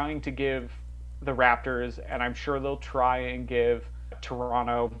they're trying to give the Raptors, and I'm sure they'll try and give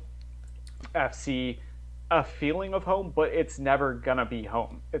Toronto FC a feeling of home, but it's never gonna be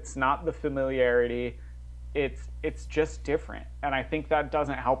home. It's not the familiarity. It's just different, and I think that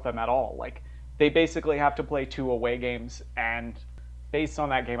doesn't help them at all. Like, they basically have to play 2 away games, and based on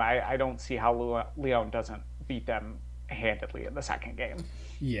that game, I don't see how Lyon doesn't beat them handedly in the second game.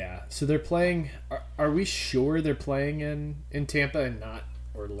 Yeah. So they're playing. Are we sure they're playing in Tampa and not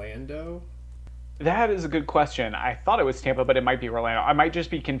Orlando? That is a good question. I thought it was Tampa, but it might be Orlando. I might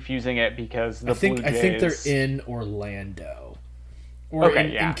just be confusing it because the Blue Jays... I think they're in Orlando. Or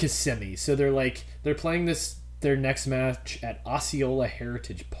in Kissimmee. So they're playing their next match at Osceola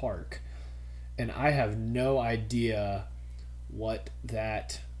Heritage Park. And I have no idea what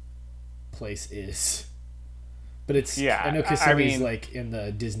place is. But it's... Yeah, I know Kissimmee's like in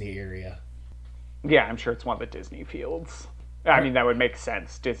the Disney area. Yeah, I'm sure it's one of the Disney fields. I mean, that would make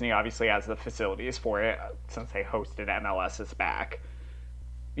sense. Disney obviously has the facilities for it since they hosted MLS's back.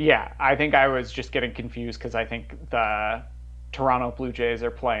 Yeah, I think I was just getting confused because I think the Toronto Blue Jays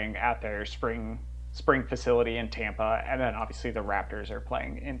are playing at their spring facility in Tampa, and then obviously the Raptors are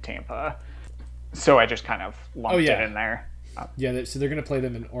playing in Tampa. So I just kind of lumped it in there. Yeah, so they're going to play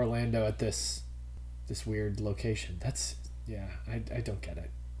them in Orlando at this weird location. I don't get it,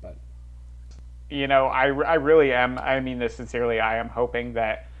 but... I really am. I mean this sincerely. I am hoping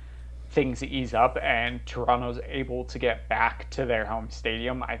that things ease up and Toronto's able to get back to their home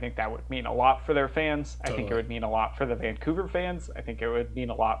stadium. I think that would mean a lot for their fans. Totally. I think it would mean a lot for the Vancouver fans. I think it would mean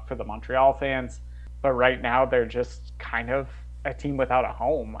a lot for the Montreal fans. But right now, they're just kind of a team without a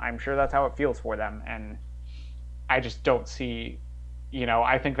home. I'm sure that's how it feels for them. And I just don't see,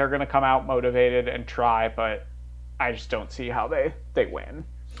 I think they're going to come out motivated and try, but I just don't see how they win.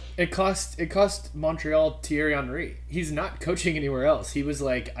 It cost Montreal Thierry Henry. He's not coaching anywhere else. He was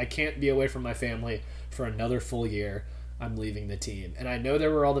like, I can't be away from my family for another full year. I'm leaving the team. And I know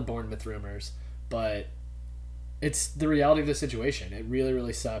there were all the Bournemouth rumors, but it's the reality of the situation. It really,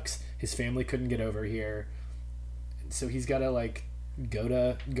 really sucks. His family couldn't get over here. So he's got to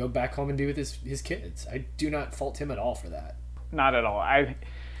go back home and be with his kids. I do not fault him at all for that. Not at all. It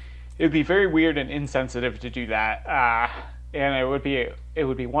would be very weird and insensitive to do that. And it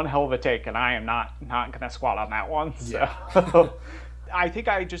would be one hell of a take, and I am not going to squat on that one. So. Yeah. I think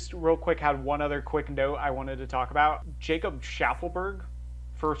I just real quick had one other quick note I wanted to talk about. Jacob Schaffelberg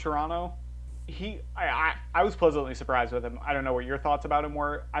for Toronto. I was pleasantly surprised with him. I don't know what your thoughts about him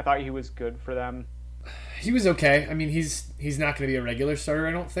were. I thought he was good for them. He was okay. I mean, he's not going to be a regular starter,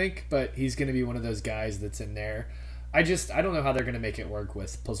 I don't think, but he's going to be one of those guys that's in there. I don't know how they're going to make it work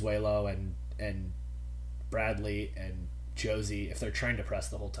with Pozuelo and Bradley and Josie if they're trying to press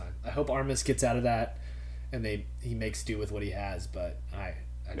the whole time. I hope Armas gets out of that and he makes do with what he has, but I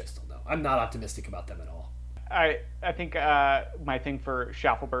just don't know. I'm not optimistic about them at all. I think my thing for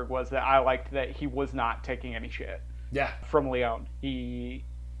Schaffelberg was that I liked that he was not taking any shit. Yeah. From Lyon.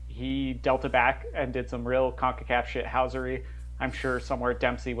 He dealt it back and did some real CONCACAF shithousery. I'm sure somewhere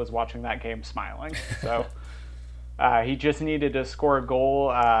Dempsey was watching that game smiling. So he just needed to score a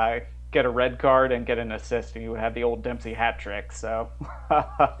goal, get a red card, and get an assist, and he would have the old Dempsey hat trick. So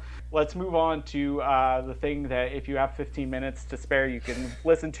let's move on to the thing that if you have 15 minutes to spare, you can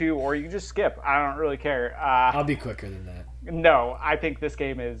listen to, or you can just skip. I don't really care. I'll be quicker than that. No, I think this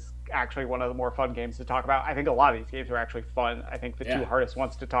game is actually one of the more fun games to talk about. I think a lot of these games are actually fun. I think the two hardest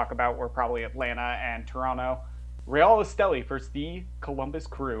ones to talk about were probably Atlanta and Toronto. Real Esteli versus the Columbus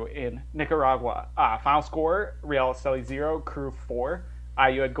Crew in Nicaragua. Final score, Real Esteli 0, Crew 4.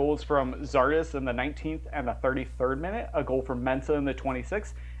 You had goals from Zardes in the 19th and the 33rd minute, a goal from Mensah in the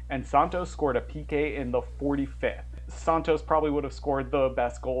 26th, and Santos scored a PK in the 45th. Santos probably would have scored the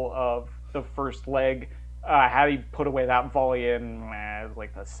best goal of the first leg had he put away that volley in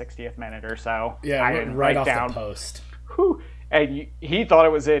like the 60th minute or so. Yeah, I went right off the post. Whew, and he thought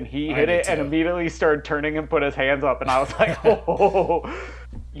it was in. He hit it and too. immediately started turning and put his hands up, and I was like, oh.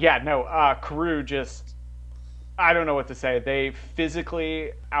 Yeah, no, Carew just, I don't know what to say. They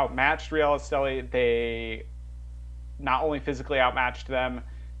physically outmatched Real Esteli. They not only physically outmatched them,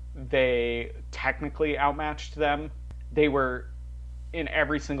 they technically outmatched them. They were in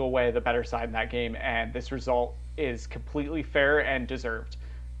every single way the better side in that game, and this result is completely fair and deserved.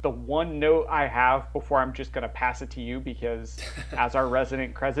 The one note I have before I'm just going to pass it to you, because as our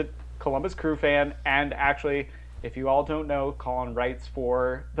resident Columbus Crew fan, and actually, if you all don't know, Colin writes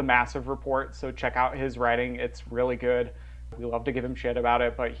for the Massive Report, so check out his writing. It's really good. We love to give him shit about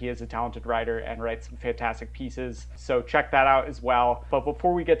it, but he is a talented writer and writes some fantastic pieces, so check that out as well. But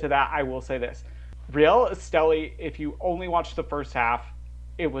before we get to that, I will say this. Real Esteli, if you only watched the first half,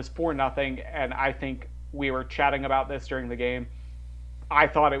 it was 4-0, and I think we were chatting about this during the game. I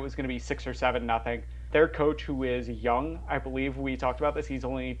thought it was going to be 6 or 7-0. Their coach, who is young, I believe we talked about this, he's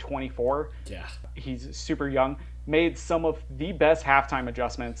only 24. Yeah. He's super young, made some of the best halftime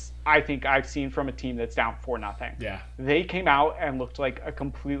adjustments I think I've seen from a team that's down 4-0. Yeah. They came out and looked like a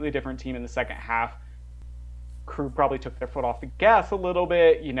completely different team in the second half. Crew probably took their foot off the gas a little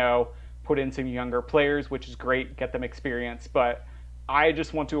bit, put in some younger players, which is great, get them experience. But I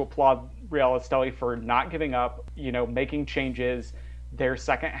just want to applaud Real Esteli for not giving up, making changes. Their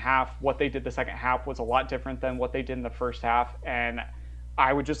second half, what they did the second half was a lot different than what they did in the first half. And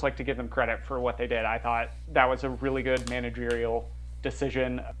I would just like to give them credit for what they did. I thought that was a really good managerial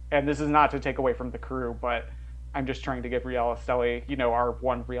decision. And this is not to take away from the Crew, but I'm just trying to give Real Esteli, our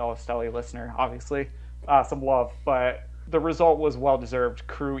one Real Esteli listener, obviously, some love. But the result was well-deserved.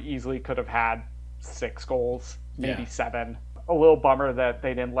 Crew easily could have had 6 goals, maybe 7. A little bummer that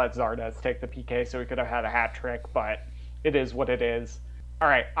they didn't let Zardes take the PK, so he could have had a hat trick, but it is what it is. All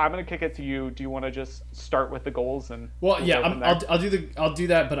right, I'm gonna kick it to you. Do you want to just start with the goals and? Well, yeah, I'll do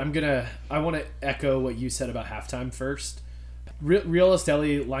that, but I want to echo what you said about halftime first. Real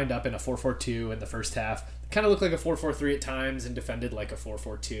Esteli lined up in a 4-4-2 in the first half. It kind of looked like a 4-4-3 at times and defended like a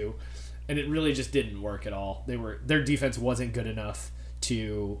 4-4-2, and it really just didn't work at all. Their defense wasn't good enough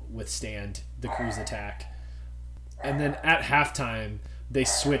to withstand the Crew's attack. And then at halftime, they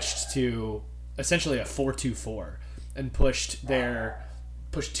switched to essentially a 4-2-4 and pushed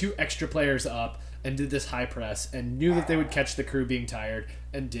 2 extra players up and did this high press and knew that they would catch the Crew being tired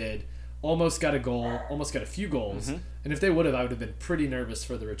and did. Almost got a goal, almost got a few goals. Mm-hmm. And if they would have, I would have been pretty nervous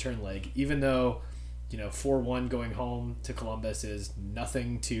for the return leg, even though, 4-1 going home to Columbus is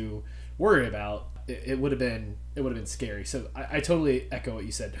nothing to worry about. It would have been scary. So I totally echo what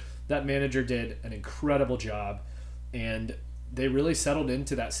you said. That manager did an incredible job, and they really settled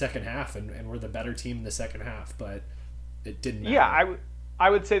into that second half and were the better team in the second half, but it didn't matter. Yeah, I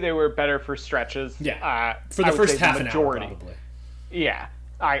would say they were better for stretches. Yeah, for the first half an hour, probably. Yeah.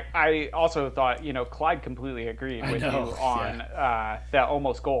 I also thought, Clyde completely agreed with you on that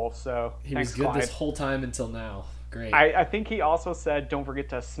almost goal. So he was good Clyde. This whole time until now. Great. I think he also said, don't forget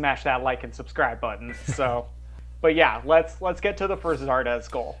to smash that like and subscribe button. So, but yeah, let's get to the first Zardes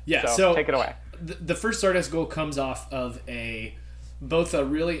goal. Yeah, so take it away. The first Zardes goal comes off of both a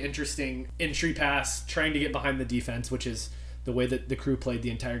really interesting entry pass, trying to get behind the defense, which is the way that the Crew played the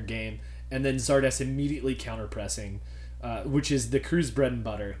entire game, and then Zardes immediately counter-pressing, which is the Crew's bread and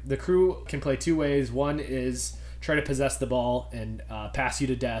butter. The Crew can play 2 ways. One is try to possess the ball and pass you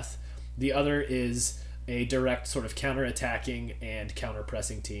to death. The other is a direct sort of counter-attacking and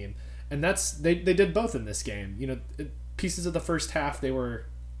counter-pressing team. And they did both in this game. Pieces of the first half, they were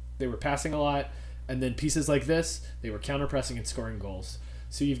passing a lot, and then pieces like this, they were counter-pressing and scoring goals.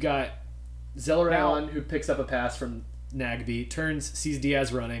 So you've got Zelarayán, who picks up a pass from Nagbe, turns, sees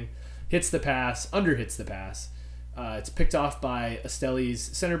Diaz running, hits the pass, under-hits the pass. It's picked off by Esteli's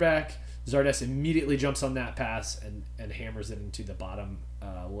center back. Zardes immediately jumps on that pass and hammers it into the bottom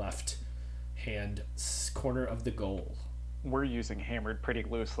left-hand corner of the goal. We're using hammered pretty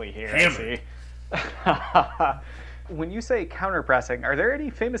loosely here. Hammered. When you say counter-pressing, are there any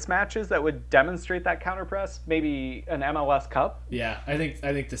famous matches that would demonstrate that counter-press? Maybe an MLS Cup? Yeah, I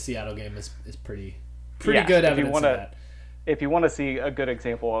think the Seattle game is pretty good evidence of that. If you want to see a good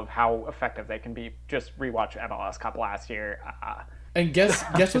example of how effective they can be, just rewatch MLS Cup last year. And guess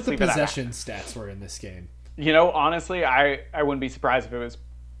what the possession stats were in this game? Honestly, I wouldn't be surprised if it was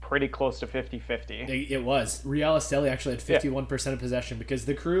pretty close to 50-50. It was. Real Esteli actually had 51% of possession because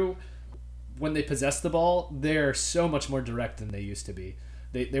the Crew, when they possess the ball, they're so much more direct than they used to be.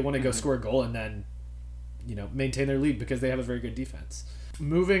 They want to go score a goal and then, maintain their lead because they have a very good defense.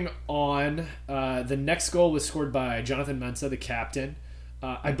 Moving on, the next goal was scored by Jonathan Mensah, the captain.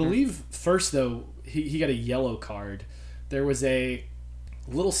 I believe first, though, he got a yellow card there was a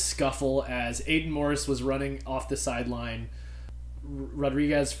little scuffle as Aiden Morris was running off the sideline.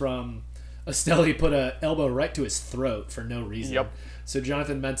 Rodriguez from Esteli put an elbow right to his throat for no reason. Yep. So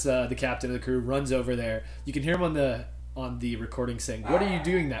Jonathan Mensah, the captain of the crew, runs over there. You can hear him on the recording saying, "What are you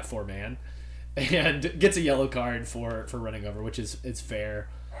doing that for, man?" And gets a yellow card for running over, which is fair.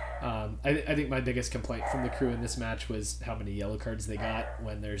 I think my biggest complaint from the crew in this match was how many yellow cards they got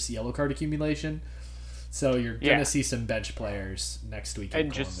when there's yellow card accumulation. So you're going to see some bench players next week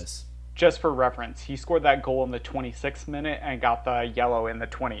in Columbus. Just for reference, he scored that goal in the 26th minute and got the yellow in the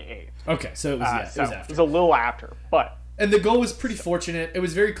 28th. Okay, so it was after. It was a little after, but... And the goal was pretty fortunate. It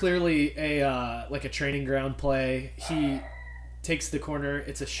was very clearly a training ground play. He takes the corner.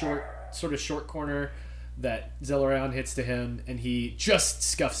 It's a sort of short corner that Zelarayan hits to him, and he just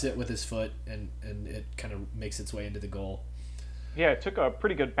scuffs it with his foot, and it kind of makes its way into the goal. Yeah, it took a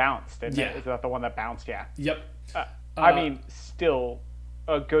pretty good bounce, didn't it? Is that the one that bounced? Yeah. Yep. I mean, still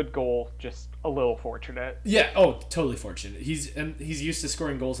a good goal, just a little fortunate. Yeah. Totally fortunate. He's used to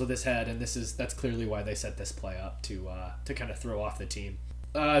scoring goals with his head, and that's clearly why they set this play up to kind of throw off the team.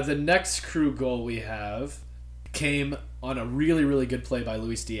 The next crew goal we have came on a really, really good play by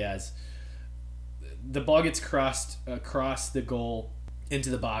Luis Diaz. The ball gets crossed across the goal into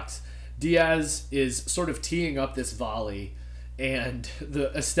the box. Diaz is sort of teeing up this volley, and the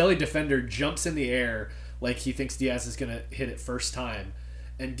Esteli defender jumps in the air like he thinks Diaz is going to hit it first time.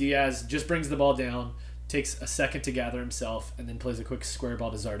 And Diaz just brings the ball down, takes a second to gather himself, and then plays a quick square ball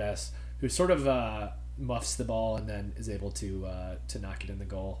to Zardes, who sort of muffs the ball and then is able to knock it in the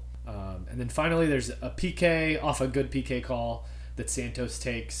goal. And then finally there's a PK off a good PK call that Santos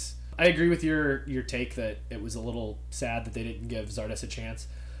takes. I agree with your take that it was a little sad that they didn't give Zardes a chance,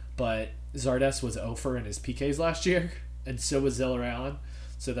 but Zardes was 0 in his PKs last year, and so was Zelarayan,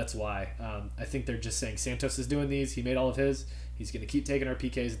 so that's why. I think they're just saying Santos is doing these. He made all of his. He's going to keep taking our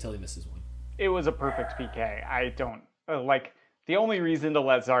PKs until he misses one. It was a perfect PK. I don't the only reason to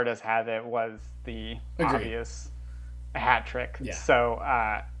let Zardes have it was the obvious hat trick. Yeah. So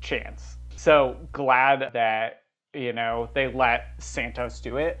chance. So glad that they let Santos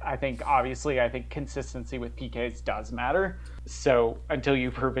do it. I think consistency with PKs does matter. So until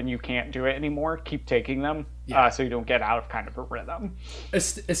you've proven you can't do it anymore, keep taking them so you don't get out of kind of a rhythm.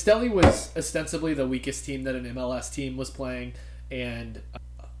 Esteli was ostensibly the weakest team that an MLS team was playing, and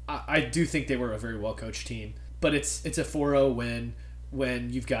I do think they were a very well-coached team. But it's a 4-0 win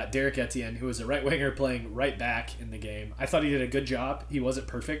when you've got Derek Etienne, who is a right winger playing right back in the game. I thought he did a good job. He wasn't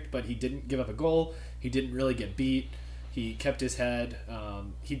perfect, but he didn't give up a goal. He didn't really get beat. He kept his head.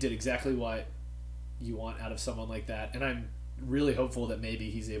 He did exactly what you want out of someone like that. And I'm really hopeful that maybe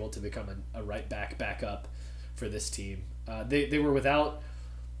he's able to become a right back backup for this team. They were without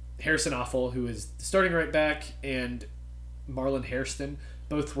Harrison Offel, who is the starting right back, and Marlon Hairston.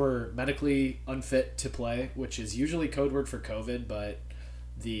 Both were medically unfit to play, which is usually code word for COVID, but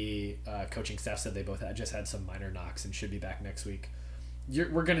the coaching staff said they both just had some minor knocks and should be back next week.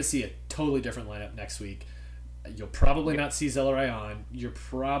 We're going to see a totally different lineup next week. You'll probably not see Zelarayan. You're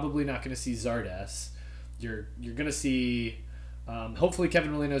probably not going to see Zardes. You're going to see, hopefully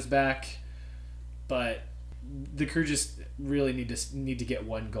Kevin Molino's back, but the crew just really need to get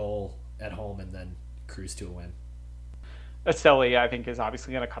one goal at home and then cruise to a win. Esteli, I think, is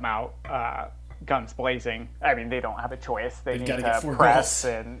obviously going to come out guns blazing. I mean, they don't have a choice. They've need to press goals.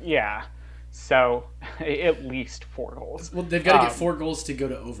 And so at least 4 goals. Well, they've got to get 4 goals to go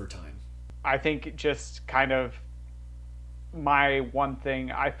to overtime. I think just kind of my one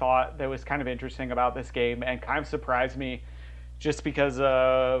thing I thought that was kind of interesting about this game and kind of surprised me just because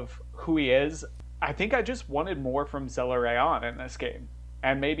of who he is. I think I just wanted more from Zelarayan in this game.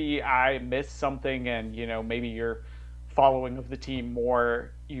 And maybe I missed something and, maybe you're following of the team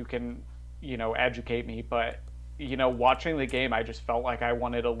more, you can educate me, but watching the game I just felt like I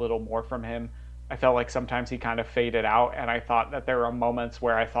wanted a little more from him. I felt like sometimes he kind of faded out, and I thought that there were moments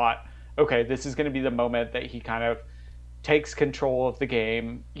where I thought, okay, this is going to be the moment that he kind of takes control of the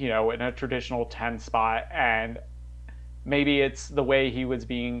game, in a traditional 10 spot, and maybe it's the way he was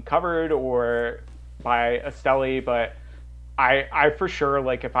being covered or by Esteli, but I for sure,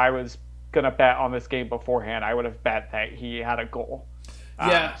 if I was gonna bet on this game beforehand, I would have bet that he had a goal.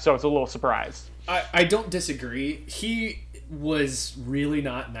 So it's a little surprised. I don't disagree. He was really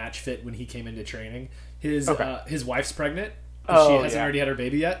not match fit when he came into training. His wife's pregnant. She hasn't already had her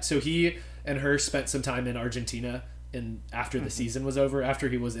baby yet. So he and her spent some time in Argentina after the season was over, after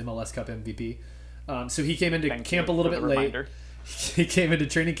he was MLS Cup MVP. So he came into camp a little bit late. He came into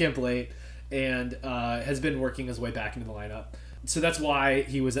training camp late and has been working his way back into the lineup. So that's why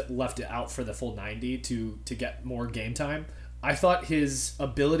he was left out for the full 90 to get more game time. I thought his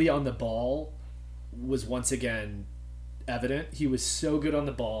ability on the ball was once again evident. He was so good on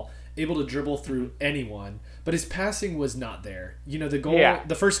the ball, able to dribble through anyone, but his passing was not there. You know,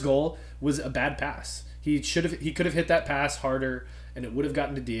 the first goal was a bad pass. He could have hit that pass harder and it would have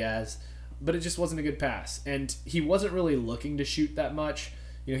gotten to Diaz, but it just wasn't a good pass. And he wasn't really looking to shoot that much.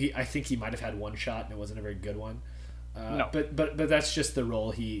 You know, I think he might have had one shot and it wasn't a very good one. No. But that's just the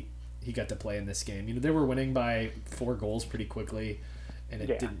role he got to play in this game. You know, they were winning by 4 goals pretty quickly, and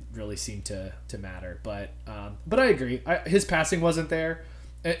it didn't really seem to matter. But I agree. His passing wasn't there.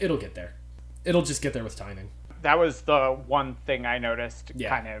 It'll get there. It'll just get there with timing. That was the one thing I noticed. Yeah,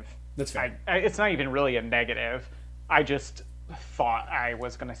 kind of. That's fair. It's not even really a negative. I just thought I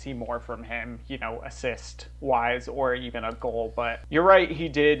was going to see more from him, you know, assist wise or even a goal. But you're right, he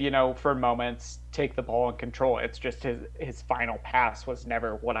did, you know, for moments take the ball and control. It's just his final pass was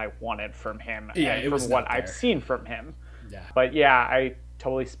never what I wanted from him. Yeah, and it was from what not I've there. seen from him. Yeah. But yeah, I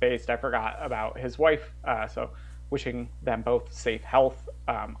totally spaced. I forgot about his wife. So wishing them both safe health.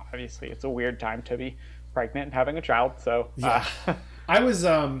 Obviously, it's a weird time to be pregnant and having a child. So yeah. I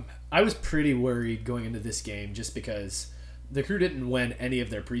was pretty worried going into this game just because the Crew didn't win any of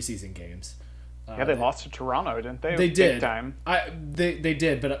their preseason games. Yeah, they lost to Toronto, didn't they? They did. Big time. They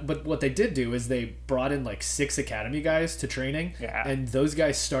did, but what they did do is they brought in like 6 academy guys to training, and those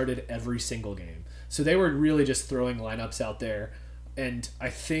guys started every single game. So they were really just throwing lineups out there, and I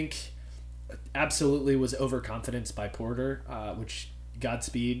think absolutely was overconfidence by Porter, which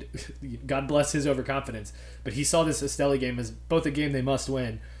Godspeed, God bless his overconfidence. But he saw this Esteli game as both a game they must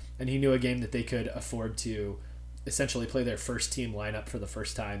win, and he knew a game that they could afford to essentially play their first team lineup for the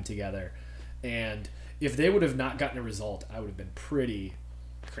first time together. And if they would have not gotten a result, I would have been pretty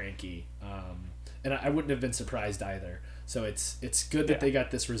cranky, and I wouldn't have been surprised either. So it's good that they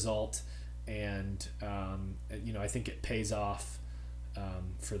got this result, and you know, I think it pays off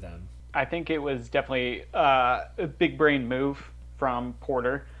for them. I think it was definitely a big brain move from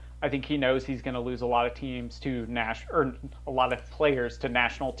Porter. I think he knows he's going to lose a lot of teams to or a lot of players to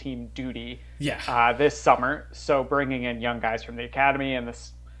national team duty. This summer. So bringing in young guys from the academy and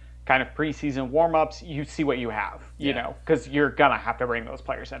this kind of preseason warm-ups, you see what you have, you know, because you're going to have to bring those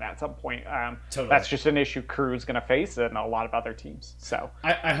players in at some point. Totally. That's just an issue Crew's going to face and a lot of other teams. So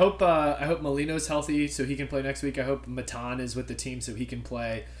I hope Molino's healthy so he can play next week. I hope Matan is with the team so he can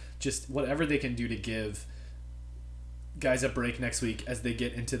play. Just whatever they can do to give guys a break next week as they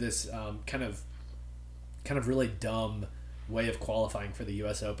get into this kind of really dumb way of qualifying for the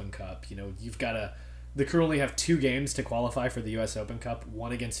U.S. Open Cup. You know, the Crew only have 2 games to qualify for the U.S. Open Cup,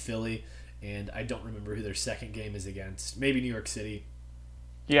 one against Philly, and I don't remember who their second game is against. Maybe New York City.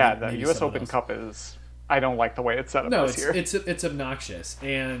 Yeah, the U.S. Open Cup is, I don't like the way it's set up this year. It's obnoxious,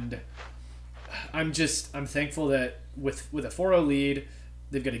 and I'm thankful that with a 4-0 lead,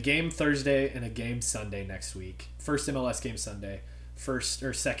 they've got a game Thursday and a game Sunday next week. First MLS game Sunday.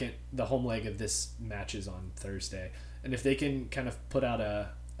 Second, the home leg of this match is on Thursday. And if they can kind of put out a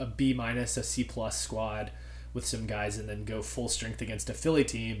B-, a C+ squad with some guys and then go full strength against a Philly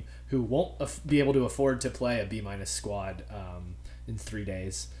team who won't be able to afford to play a B- squad in 3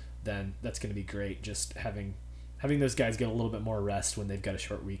 days, then that's going to be great. Just having those guys get a little bit more rest when they've got a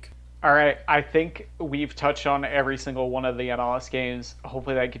short week. All right, I think we've touched on every single one of the MLS games.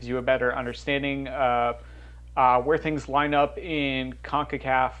 Hopefully that gives you a better understanding of where things line up in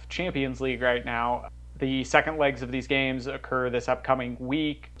CONCACAF Champions League right now. The second legs of these games occur this upcoming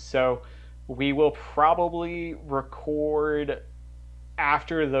week, so we will probably record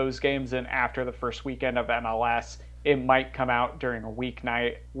after those games and after the first weekend of MLS. It might come out during a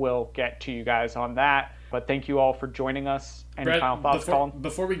weeknight. We'll get to you guys on that. But thank you all for joining us. Any Brett, final thoughts, Colin?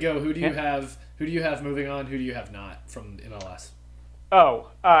 Before we go, who do you have moving on? Who do you have not from MLS?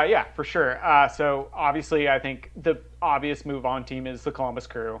 Yeah, for sure. So obviously, I think the obvious move on team is the Columbus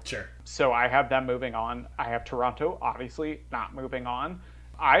Crew. Sure. So I have them moving on. I have Toronto, obviously, not moving on.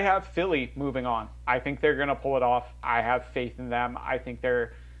 I have Philly moving on. I think they're going to pull it off. I have faith in them. I think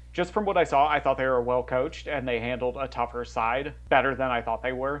they're, just from what I saw, I thought they were well coached and they handled a tougher side better than I thought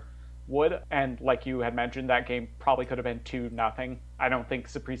they would. And like you had mentioned, that game probably could have been 2-0. I don't think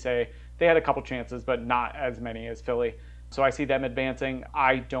Saprissa, they had a couple chances, but not as many as Philly. So I see them advancing.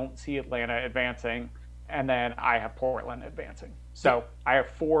 I don't see Atlanta advancing. And then I have Portland advancing. So I have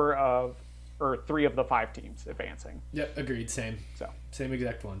 3 of the 5 teams advancing. Yep, agreed. Same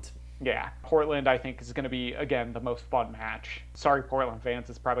exact ones. Yeah, Portland I think is going to be, again, the most fun match. Sorry, Portland fans,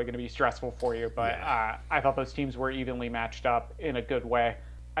 it's probably going to be stressful for you, but I thought those teams were evenly matched up in a good way.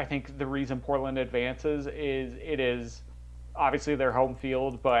 I think the reason Portland advances is it is obviously their home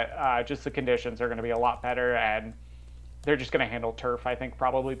field, but just the conditions are going to be a lot better, and they're just going to handle turf, I think,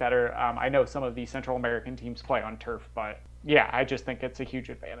 probably better. I know some of the Central American teams play on turf, but yeah, I just think it's a huge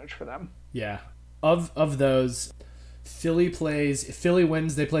advantage for them. Yeah. Of those, if Philly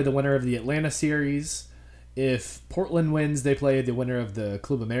wins, they play the winner of the Atlanta series. If Portland wins, they play the winner of the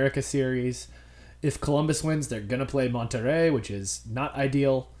Club America series. If Columbus wins, they're going to play Monterrey, which is not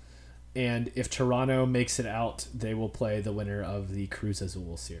ideal. And if Toronto makes it out, they will play the winner of the Cruz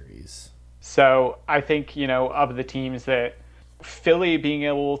Azul series. So I think, of the teams that Philly being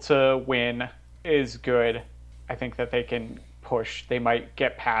able to win is good. I think that they can push. They might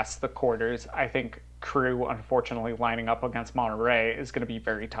get past the quarters. I think Crew, unfortunately, lining up against Monterrey is going to be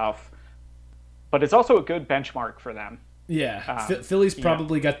very tough. But it's also a good benchmark for them. Yeah, Philly's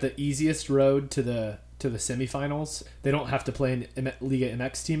probably got the easiest road to the semifinals. They don't have to play an Liga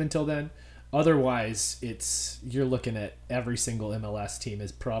MX team until then. Otherwise, you're looking at every single MLS team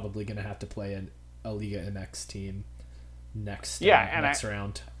is probably going to have to play a Liga MX team next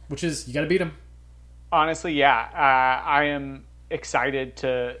round, which is you got to beat them. Honestly, yeah, I am excited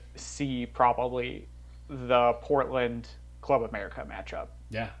to see probably the Portland Club America matchup.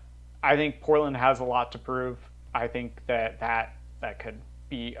 Yeah, I think Portland has a lot to prove. I think that could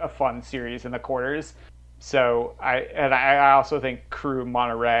be a fun series in the quarters. So I also think Crew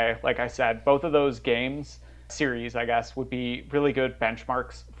Monterrey, like I said, both of those series, I guess, would be really good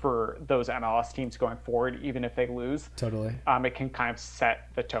benchmarks for those MLS teams going forward, even if they lose. Totally. It can kind of set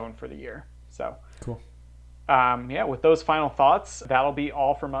the tone for the year. So cool. With those final thoughts, that'll be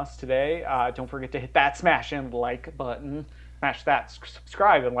all from us today. Don't forget to hit that smash and like button. Smash that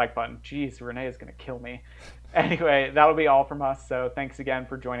subscribe and like button. Jeez, Renee is going to kill me. Anyway, that'll be all from us. So thanks again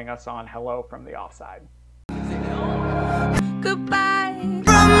for joining us on Hello from the Offside. Goodbye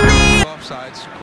from me. Offsides.